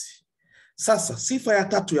wazi. Sasa sifa ya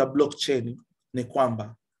tatu ya blockchain ni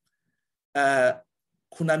kwamba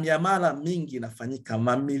kuna miamala mingi inafanyika,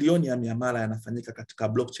 mamilioni ya miamala yanafanyika katika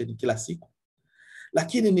blockchain kila siku.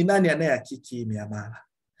 Lakini ni nani anayehakiki hii miamala?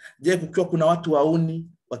 Je, kukiwa kuna watu wauni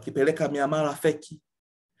wakipeleka miamala feki,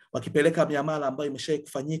 wakipeleka miamala ambayo imeshawahi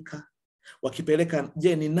kufanyika, wakipeleka,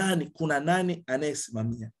 je, ni nani? Kuna nani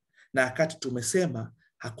anayesimamia? Na wakati tumesema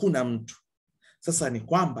hakuna mtu. Sasa ni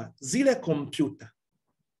kwamba zile kompyuta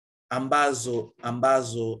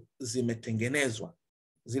ambazo zimetengenezwa,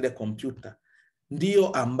 zile kompyuta ndio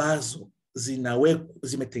ambazo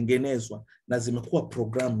zimetengenezwa na zimekuwa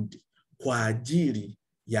programmed kwa ajili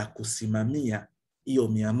ya kusimamia hiyo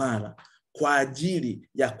miamala, kwa ajili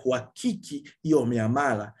ya kuhakiki hiyo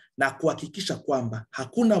miamala na kuhakikisha kwamba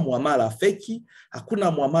hakuna muamala feki,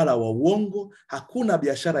 hakuna muamala wa uongo, hakuna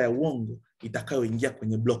biashara ya uongo itakayoingia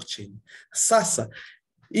kwenye blockchain. Sasa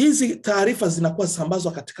hizi taarifa zinakuwa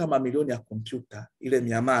sambazwa katika mamilioni ya kompyuta, ile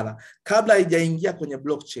miamala kabla haijaingia kwenye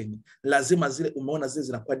blockchain, lazima zile, umeona zile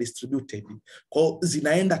zinakuwa distributed. Kwa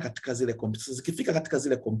zinaenda katika zile kompyuta. Zikifika katika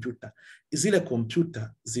zile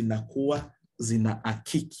kompyuta zinakuwa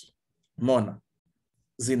zinahakiki. Umeona?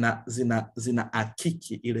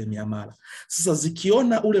 Zinahakiki ile miamala. Sasa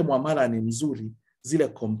zikiona ule muamala ni mzuri, zile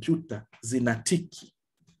kompyuta zinatiki.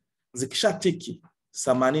 Zikishatiki,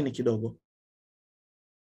 samanini kidogo.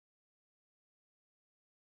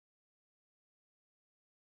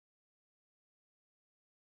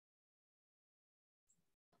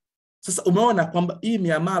 Sasa umeona kwamba hii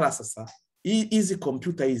miamala sasa, hizi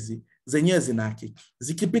kompyuta hizi zenyewe zinahakiki.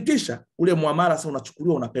 Zikipitisha ule muamala sasa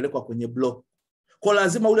unachukuliwa unapelekwa kwenye block. Kwa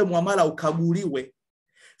lazima ule muamala ukaguliwe.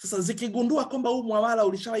 Sasa zikigundua kwamba huu muamala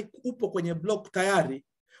ulishawahi upo kwenye block tayari,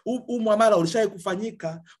 huu muamala ulishawahi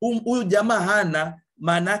kufanyika, huyu jamaa hana,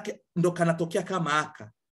 maana yake ndo kanatokea kama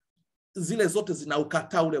haka. Zile zote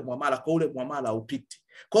zinaukataa ule muamala, kwa ule muamala upiti.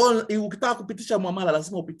 Kwa hiyo ukitaka kupitisha muamala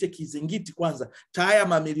lazima upitie kizingiti kwanza. Haya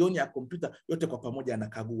mamilioni ya kompyuta yote kwa pamoja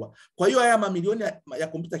yanakagua. Kwa hiyo haya mamilioni ya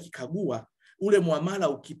kompyuta kikagua, ule muamala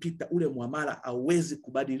ukipita, ule muamala hauwezi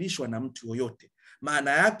kubadilishwa na mtu yoyote.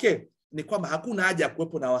 Maana yake ni kwamba hakuna haja ya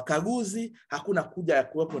kuwepo na wakaguzi, hakuna kuja ya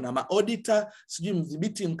kuwepo na maauditor, sijui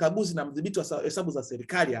mdhibiti mkaguzi na mdhibiti wa hesabu za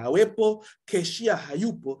serikali hawepo, keshia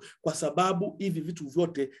hayupo, kwa sababu hivi vitu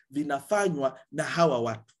vyote vinafanywa na hawa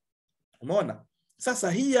watu. Umeona?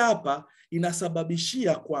 Sasa hii hapa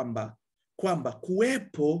inasababishia kwamba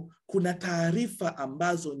kuwepo kuna taarifa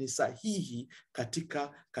ambazo ni sahihi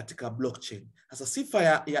katika blockchain. Sasa sifa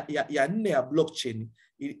ya 4 ya blockchain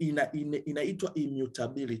inaitwa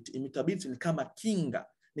immutability. Immutability ni kama kinga,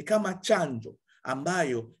 ni kama chanjo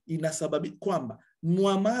ambayo inasababisha kwamba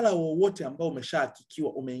muamala wowote ambao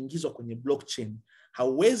umeshahakikiwa umeingizwa kwenye blockchain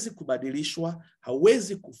hauwezi kubadilishwa,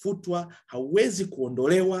 hauwezi kufutwa, hauwezi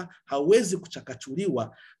kuondolewa, hauwezi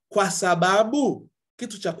kuchakachuliwa, kwa sababu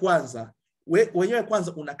kitu cha kwanza, wenyewe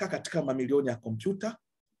kwanza unakaa katika mamilioni ya kompyuta.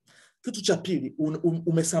 Kitu cha pili,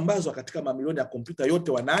 umesambazwa katika mamilioni ya kompyuta,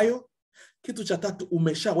 yote wanayo. Kitu cha tatu,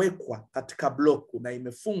 umeshawekwa katika block na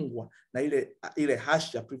imefungwa na ile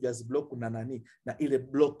hash ya previous block na ile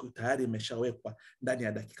block tayari imeshawekwa ndani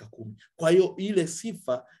ya dakika 10. Kwa hiyo ile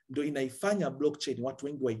sifa ndio inaifanya blockchain watu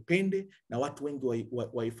wengi waipende na watu wengi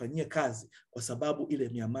waifanyie kazi, kwa sababu ile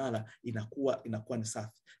miamala inakuwa ni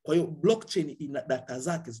safi. Kwa hiyo blockchain ina data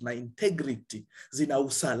zake, zina integrity, zina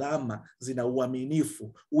usalama, zina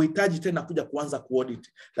uaminifu. Uhitaji tena kuja kuanza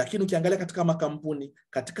kuaudit. Lakini ukiangalia katika makampuni,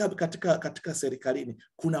 katika serikalini,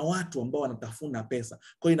 kuna watu ambao wanatafuna pesa.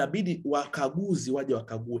 Kwa hiyo inabidi wakaguzi waje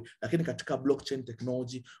wakague. Lakini katika blockchain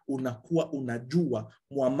technology unakuwa unajua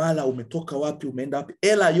muamala umetoka wapi, umeenda wapi.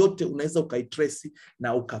 Hela yote unaweza ukaitrace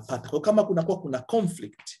na ukapata. Kwa kama kuna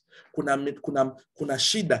conflict, kuna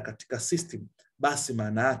shida katika system, basi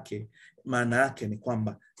maana yake ni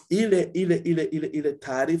kwamba ile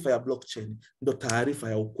taarifa ya blockchain ndio taarifa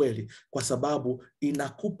ya ukweli, kwa sababu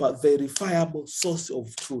inakupa verifiable source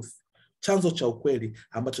of truth, chanzo cha ukweli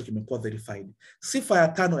ambacho kimekuwa verified. Sifa ya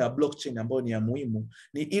 5 ya blockchain ambayo ni ya muhimu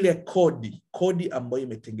ni ile kodi ambayo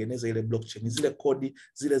imetengeneza ile blockchain. Zile kodi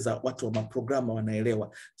zile za watu wa maprograma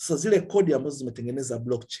wanaelewa. Sasa zile kodi ambazo zimetengeneza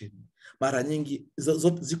blockchain mara nyingi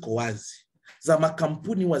zote ziko wazi. Za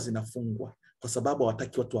makampuni huwa zinafungwa kwa sababu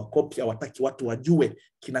hawataki watu wakopi, hawataki watu wajue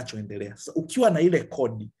kinachoendelea. Sasa ukiwa na ile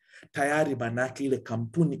kodi tayari, maana yake ile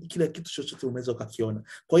kampuni, kile kitu chochote unaweza ukakiona.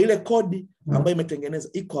 Kwa ile kodi ambayo imetengeneza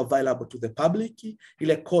iko available to the public.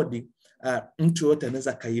 Ile kodi mtu yote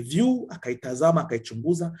anaweza kaiview, akaitazama,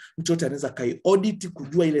 akaichunguza. Mtu yote anaweza kai-audit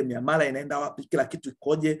kujua ile miamala inaenda wapi, kila kitu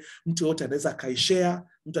ikoje. Mtu yote anaweza kai-share,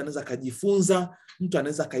 mtu anaweza kajifunza, mtu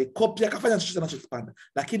anaweza kai-copy, akafanya chochote anachokipanda.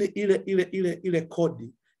 Lakini ile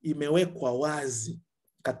kodi imewekwa wazi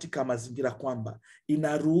katika mazingira kwamba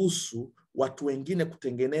inaruhusu watu wengine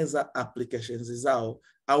kutengeneza applications zao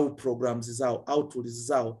au programs zao au tools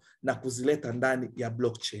zao na kuzileta ndani ya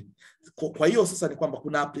blockchain. Kwa hiyo sasa ni kwamba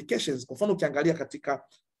kuna applications, kwa mfano ukiangalia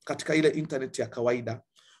katika ile internet ya kawaida,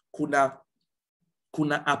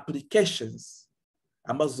 kuna applications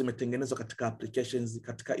ambazo zimetengenezwa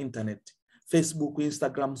katika internet. Facebook,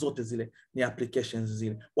 Instagram, zote zile ni applications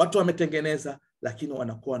zile. Watu wametengeneza lakini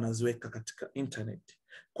wanakuwa wanaziweka katika internet.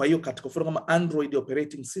 Kwa hiyo katika mfano kama Android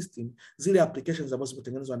operating system, zile applications ambazo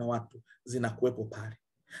zimetengenezwa na watu zinakuwepo pale.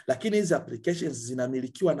 Lakini hizi applications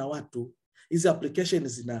zinamilikiwa na watu. Hizi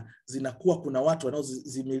applications zinakuwa kuna watu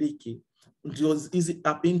wanaozimiliki. Ndio hizi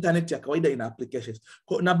internet ya kawaida ina applications.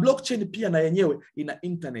 Na blockchain pia na yenyewe ina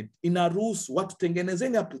internet. Inaruhusu watu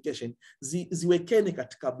tengenezeni application, ziwekeni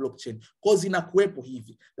katika blockchain. Kwa zinakuwepo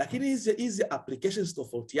hivi. Lakini hizi applications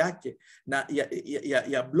tofauti yake na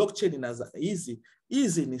ya blockchain na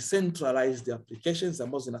hizi ni centralized applications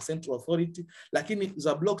ambazo zina central authority, lakini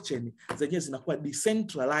za blockchain zenyewe zinakuwa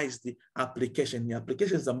decentralized application. Ni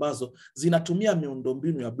applications ambazo zinatumia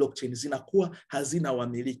miundombinu ya blockchain, zinakuwa hazina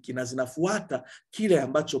wamiliki na zinafuata kile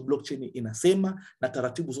ambacho blockchain inasema na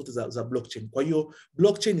taratibu zote za blockchain. Kwa hiyo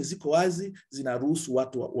blockchain ziko wazi, zinaruhusu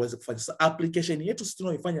watu waweze kufanya. Sasa application yetu sisi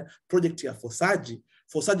tunayoifanya, project ya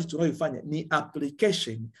Fosaji tunayoifanya ni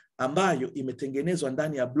application ambayo imetengenezwa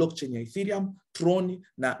ndani ya blockchain ya Ethereum, Tron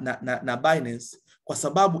na Binance, kwa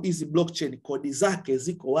sababu hizi blockchain kodi zake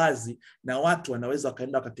ziko wazi na watu wanaweza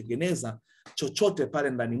wakaenda wakatengeneza chochote pale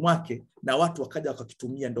ndani mwake na watu wakaja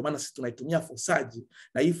wakakitumia. Ndio maana sisi tunaitumia Fosaji,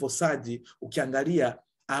 na hii Fosaji ukiangalia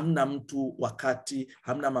hamna mtu wakati,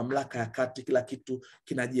 hamna mamlaka ya kati, kila kitu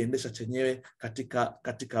kinajiendesha chenyewe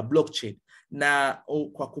katika blockchain. Na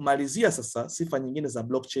kwa kumalizia sasa, sifa nyingine za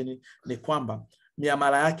blockchain ni kwamba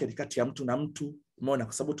miamala yake ni kati ya mtu na mtu. Umeona,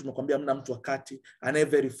 kwa sababu tumekwambia hamna mtu wakati, anaye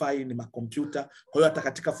verify ni makompyuta. Kwa hiyo hata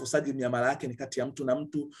katika Fosaji miamala yake ni kati ya mtu na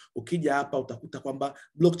mtu. Ukija hapa utakuta kwamba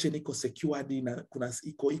blockchain iko secured na kuna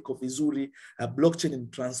iko vizuri. Blockchain ni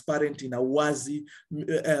transparent, ina uwazi.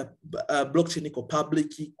 Blockchain iko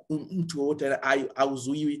public, mtu wote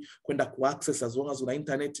hauzuiwi kwenda ku access as long as una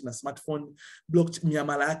internet na smartphone. Blockchain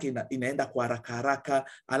miamala yake inaenda kwa haraka,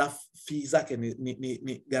 alafu fee zake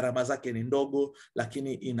ni gharama zake ni ndogo,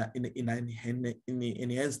 lakini ina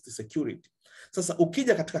enhanced security. Sasa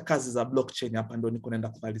ukija katika kazi za blockchain, hapa ndio niko naenda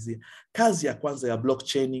kumalizia. Kazi ya kwanza ya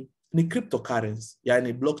blockchain ni cryptocurrency.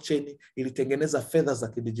 Yani blockchain ilitengeneza fedha za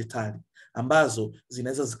kidijitali ambazo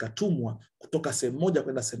zinaweza zikatumwa kutoka sehemu moja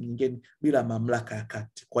kwenda sehemu nyingine bila mamlaka ya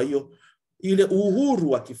kati. Kwa hiyo ile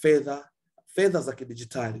uhuru wa kifedha, fedha za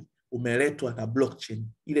kidijitali umeletwa na blockchain.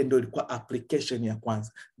 Ile ndio ilikuwa application ya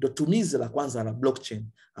kwanza, ndio tumizi la kwanza la blockchain,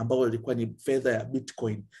 ambayo ilikuwa ni fedha ya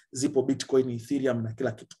Bitcoin. Zipo Bitcoin, Ethereum na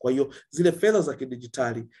kila kitu. Kwa hiyo zile fedha za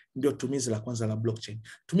kidijitali ndio tumizi la kwanza la blockchain.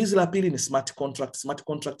 Tumizi la pili ni smart contract. Smart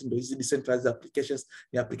contract ndio hizi decentralized applications,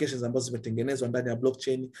 ni applications ambazo zimetengenezwa ndani ya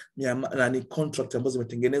blockchain, na ni contract ambazo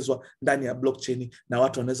zimetengenezwa ndani ya blockchain na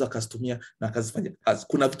watu wanaweza kuzitumia na kuzifanya kazi.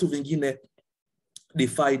 Kuna vitu vingine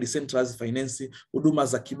DeFi, decentralized finance, huduma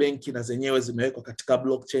za kibenki na zenyewe zimewekwa katika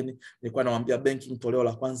blockchain. Nilikuwa nawaambia banking toleo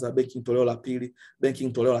la kwanza, banking toleo la pili,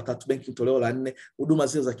 banking toleo la tatu, banking toleo la 4. Huduma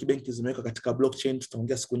zile za kibenki zimewekwa katika blockchain,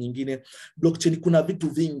 tutaongea siku nyingine. Blockchain kuna vitu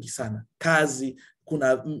vingi sana.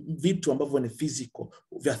 Kuna vitu ambavyo ni physical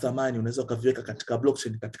vya thamani unaweza ukaviweka katika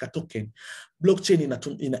blockchain, katika token. Blockchain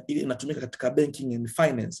inatumika katika banking and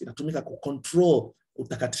finance, inatumika ku control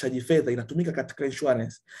utakatishaji fedha, inatumika katika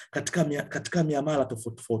insurance, katika miamala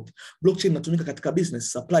tofauti. Blockchain inatumika katika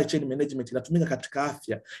business, supply chain management, inatumika katika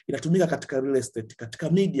afya, inatumika katika real estate, katika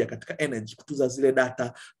media, katika energy, kutunza zile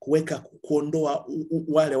data, kuondoa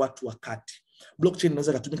wale watu wakati. Blockchain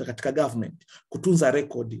inaweza kutumika katika government, kutunza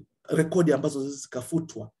rekodi ambazo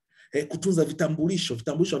zikafutwa, kutunza vitambulisho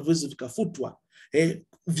viwezi vikafutwa,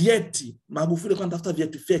 vyeti. Magufuli kwa anatafuta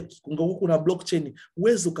vyeti fake, kungekuwa kuna blockchain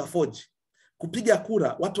uwezi ukafoji. Kupiga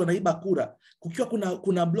kura, watu wanaiba kura, kukiwa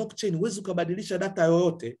kuna blockchain uwezi ukabadilisha data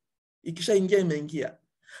yoyote, ikishaingia imeingia.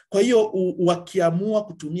 Kwa hiyo wakiamua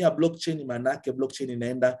kutumia blockchain, maana yake blockchain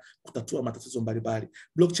inaenda kutatua matatizo mbalimbali.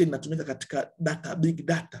 Blockchain inatumika katika data, big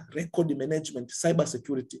data, record management, cyber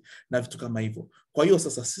security na vitu kama hivyo. Kwa hiyo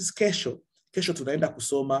sasa sisi kesho tunaenda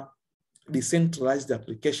kusoma decentralized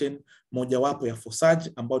application mojawapo ya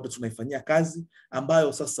Fosaji, ambayo ndio tunaifanyia kazi,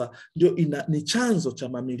 ambayo sasa ndio ni chanzo cha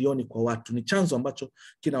mamilioni kwa watu, ni chanzo ambacho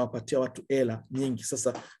kinawapatia watu hela nyingi.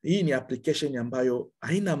 Sasa hii ni application ambayo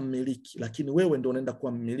haina mmiliki, lakini wewe ndio unaenda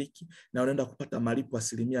kuwa mmiliki na unaenda kupata malipo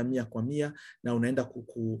 100% na unaenda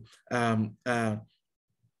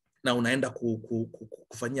na unaenda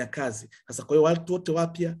kufanyia kazi. Sasa kwa hiyo watu wote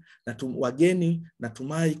wapya na wageni,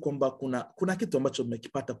 natumai kwamba kuna kitu ambacho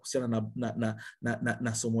mmekipata kuhusiana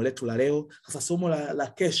na somo letu la leo. Sasa somo la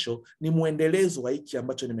kesho ni muendelezo wa hiki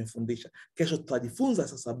ambacho nimefundisha. Kesho tutajifunza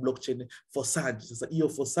sasa blockchain Fosaji. Sasa hiyo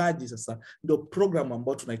Fosaji sasa ndio program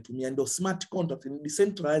ambayo tunaitumia, ndio smart contract, ni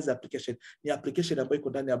decentralized application, ni application ambayo iko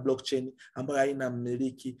ndani ya blockchain, ambayo haina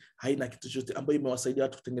mmiliki, haina kitu chochote, ambayo imewasaidia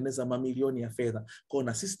watu kutengeneza mamilioni ya fedha. Kwa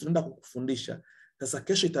na sisi tunaenda kukufundisha. Sasa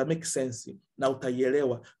kesho ita make sense na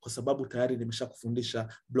utaielewa kwa sababu tayari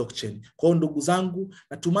nimeshakufundisha blockchain. Kwa hiyo ndugu zangu,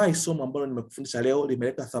 natumai somo ambalo nimekufundisha leo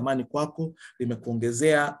limeleta thamani kwako,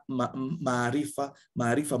 limekuongezea maarifa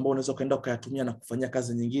ambayo unaweza kaenda ukayatumia na kufanyia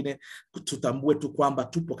kazi nyingine. Tutambue tu kwamba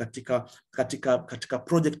tupo katika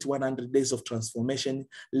project 100 days of transformation.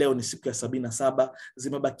 Leo ni siku ya 77,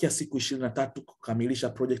 zimebakia siku 23 kukamilisha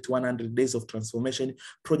project 100 days of transformation.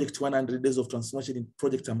 Project 100 days of transformation ni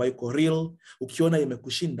project ambayo iko real. Ukiona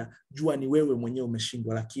imekushinda, jua ni wewe mwenyewe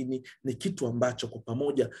umeshindwa, lakini ni kitu ambacho kwa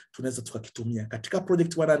pamoja tunaweza tukakitumia. Katika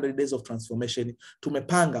project 100 days of transformation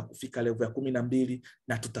tumepanga kufika level ya 12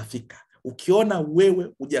 na tutafika. Ukiona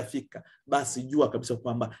wewe hujafika, basi jua kabisa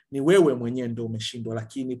kwamba ni wewe mwenyewe ndio umeshindwa,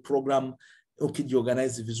 lakini program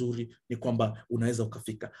ukijiorganize vizuri ni kwamba unaweza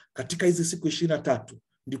ukafika. Katika hizi siku 23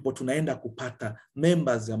 ndipo tunaenda kupata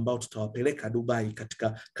members ambao tutawapeleka Dubai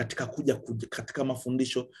katika kuja katika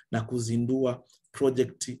mafundisho na kuzindua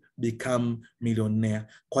project Become Millionaire.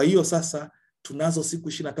 Kwa hiyo sasa tunazo siku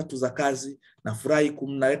 23 za kazi. Nafurahi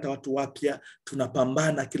kumnaleta watu wapya,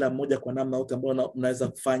 tunapambana kila mmoja kwa namna yote ambayo mnaweza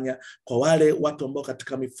kufanya. Kwa wale watu ambao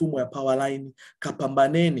katika mifumo ya powerline,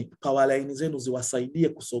 kapambaneni powerline zenu ziwasaidie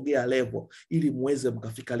kusogea level ili muweze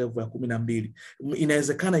mkafika level ya 12.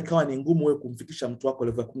 Inawezekana ikawa ni ngumu wewe kumfikisha mtu wako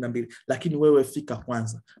level ya 12, lakini wewe fika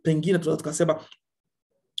kwanza. Pengine tunaweza tukasema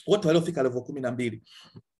wote waliofika level 12,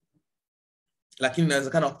 lakini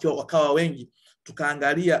inawezekana wakawa wengi,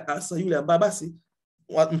 tukaangalia hasa yule ambaye basi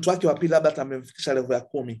mtu wake wa pili labda amemfikisha level ya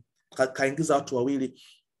 10, kaingiza watu wawili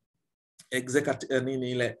executive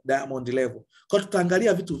ile diamond level. Kwa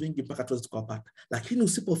tutaangalia vitu vingi mpaka tuweze tukawapata. Lakini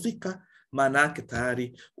usipofika, maana yake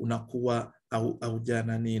tayari unakuwa au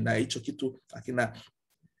jana na hicho kitu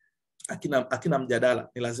akina mjadala,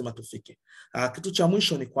 ni lazima tufike. Kitu cha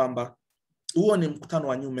mwisho ni kwamba huo ni mkutano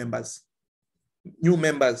wa new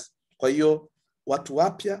members. Kwa hiyo watu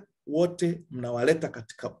wapya wote mnawaleta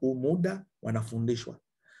katika huu muda, wanafundishwa.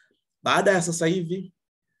 Baada ya sasa hivi,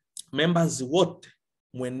 members wote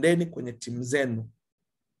mwendeni kwenye timu zenu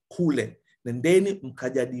kule, nendeni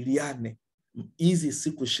mkajadiliane hizi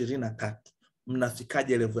siku 23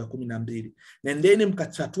 mnafikaje level ya 12. Nendeni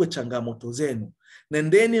mkachatue changamoto zenu,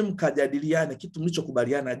 nendeni mkajadiliane kitu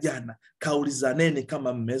mlichokubaliana jana, kaulizaneni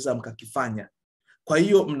kama mmeweza mkakifanya. Kwa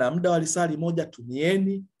hiyo mna muda wa risali moja,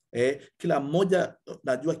 tumieni. Kila mmoja,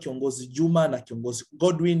 najua kiongozi Juma na kiongozi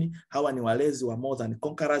Godwin, hawa ni walezi wa More Than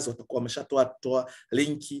Conquerors, watakuwa wameshatoa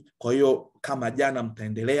linki. Kwa hiyo kama jana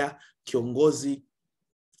mtaendelea. Kiongozi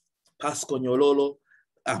Pasco Nyololo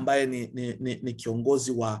ambaye ni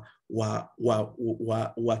kiongozi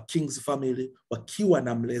wa King's Family, wakiwa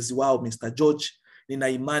na mlezi wao Mr. George, nina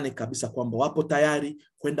imani kabisa kwamba wapo tayari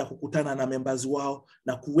kwenda kukutana na members wao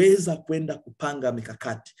na kuweza kwenda kupanga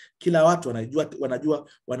mikakati. Kila watu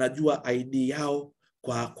wanajua ID yao.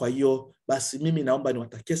 Kwa hiyo basi mimi naomba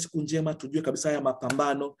niwatakie siku njema. Tujue kabisa haya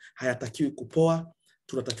mapambano hayatakiwi kupoa.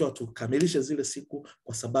 Tunatakiwa tukamilishe zile siku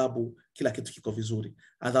kwa sababu kila kitu kiko vizuri.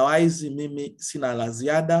 Otherwise mimi sina la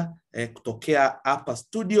ziada kutokea hapa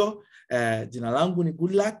studio. Jina langu ni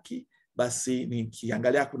Good Luck. Basi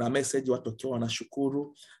nikiangalia kuna message watu wakiwa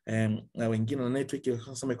wanashukuru, na wengine na network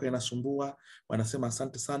wanasema iko inasumbua, wanasema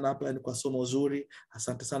asante sana hapa ni kwa somo zuri,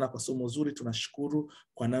 asante sana kwa somo zuri, tunashukuru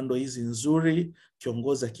kwa nando hizi nzuri.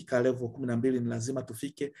 Kiongozi hakika level 12 ni lazima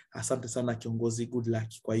tufike. Asante sana kiongozi Good Luck.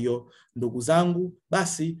 Kwa hiyo ndugu zangu,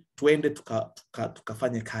 basi tuende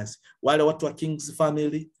tukafanye kazi. Wale watu wa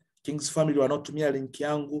King's Family wanaotumia link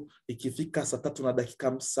yangu, ikifika saa 3 na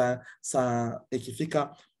dakika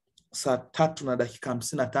ikifika saa 3 na dakika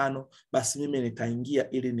 55, basi mimi nitaingia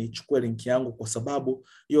ili nichukue link yangu, kwa sababu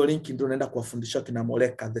hiyo link ndio naenda kuwafundisha kina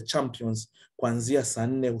Moleka the Champions kuanzia saa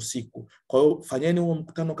 4 usiku. Kwa hiyo fanyeni huo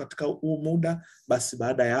mkutano katika huu muda, basi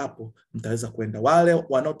baada ya hapo mtaweza kwenda. Wale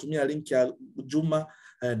wanaotumia link ya Juma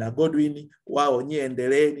na Godwin, wao nyie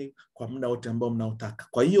endeleeni kwa muda wote ambao mnaotaka.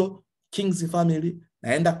 Kwa hiyo King's Family,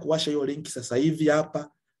 naenda kuwasha hiyo link sasa hivi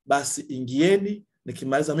hapa, basi ingieni.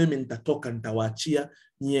 Nikimaliza mimi nitatoka, nitawaachia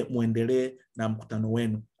nyie muendelee na mkutano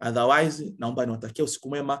wenu. Otherwise naomba niwatakie usiku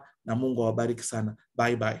mwema na Mungu awabariki sana.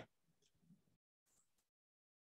 Bye bye.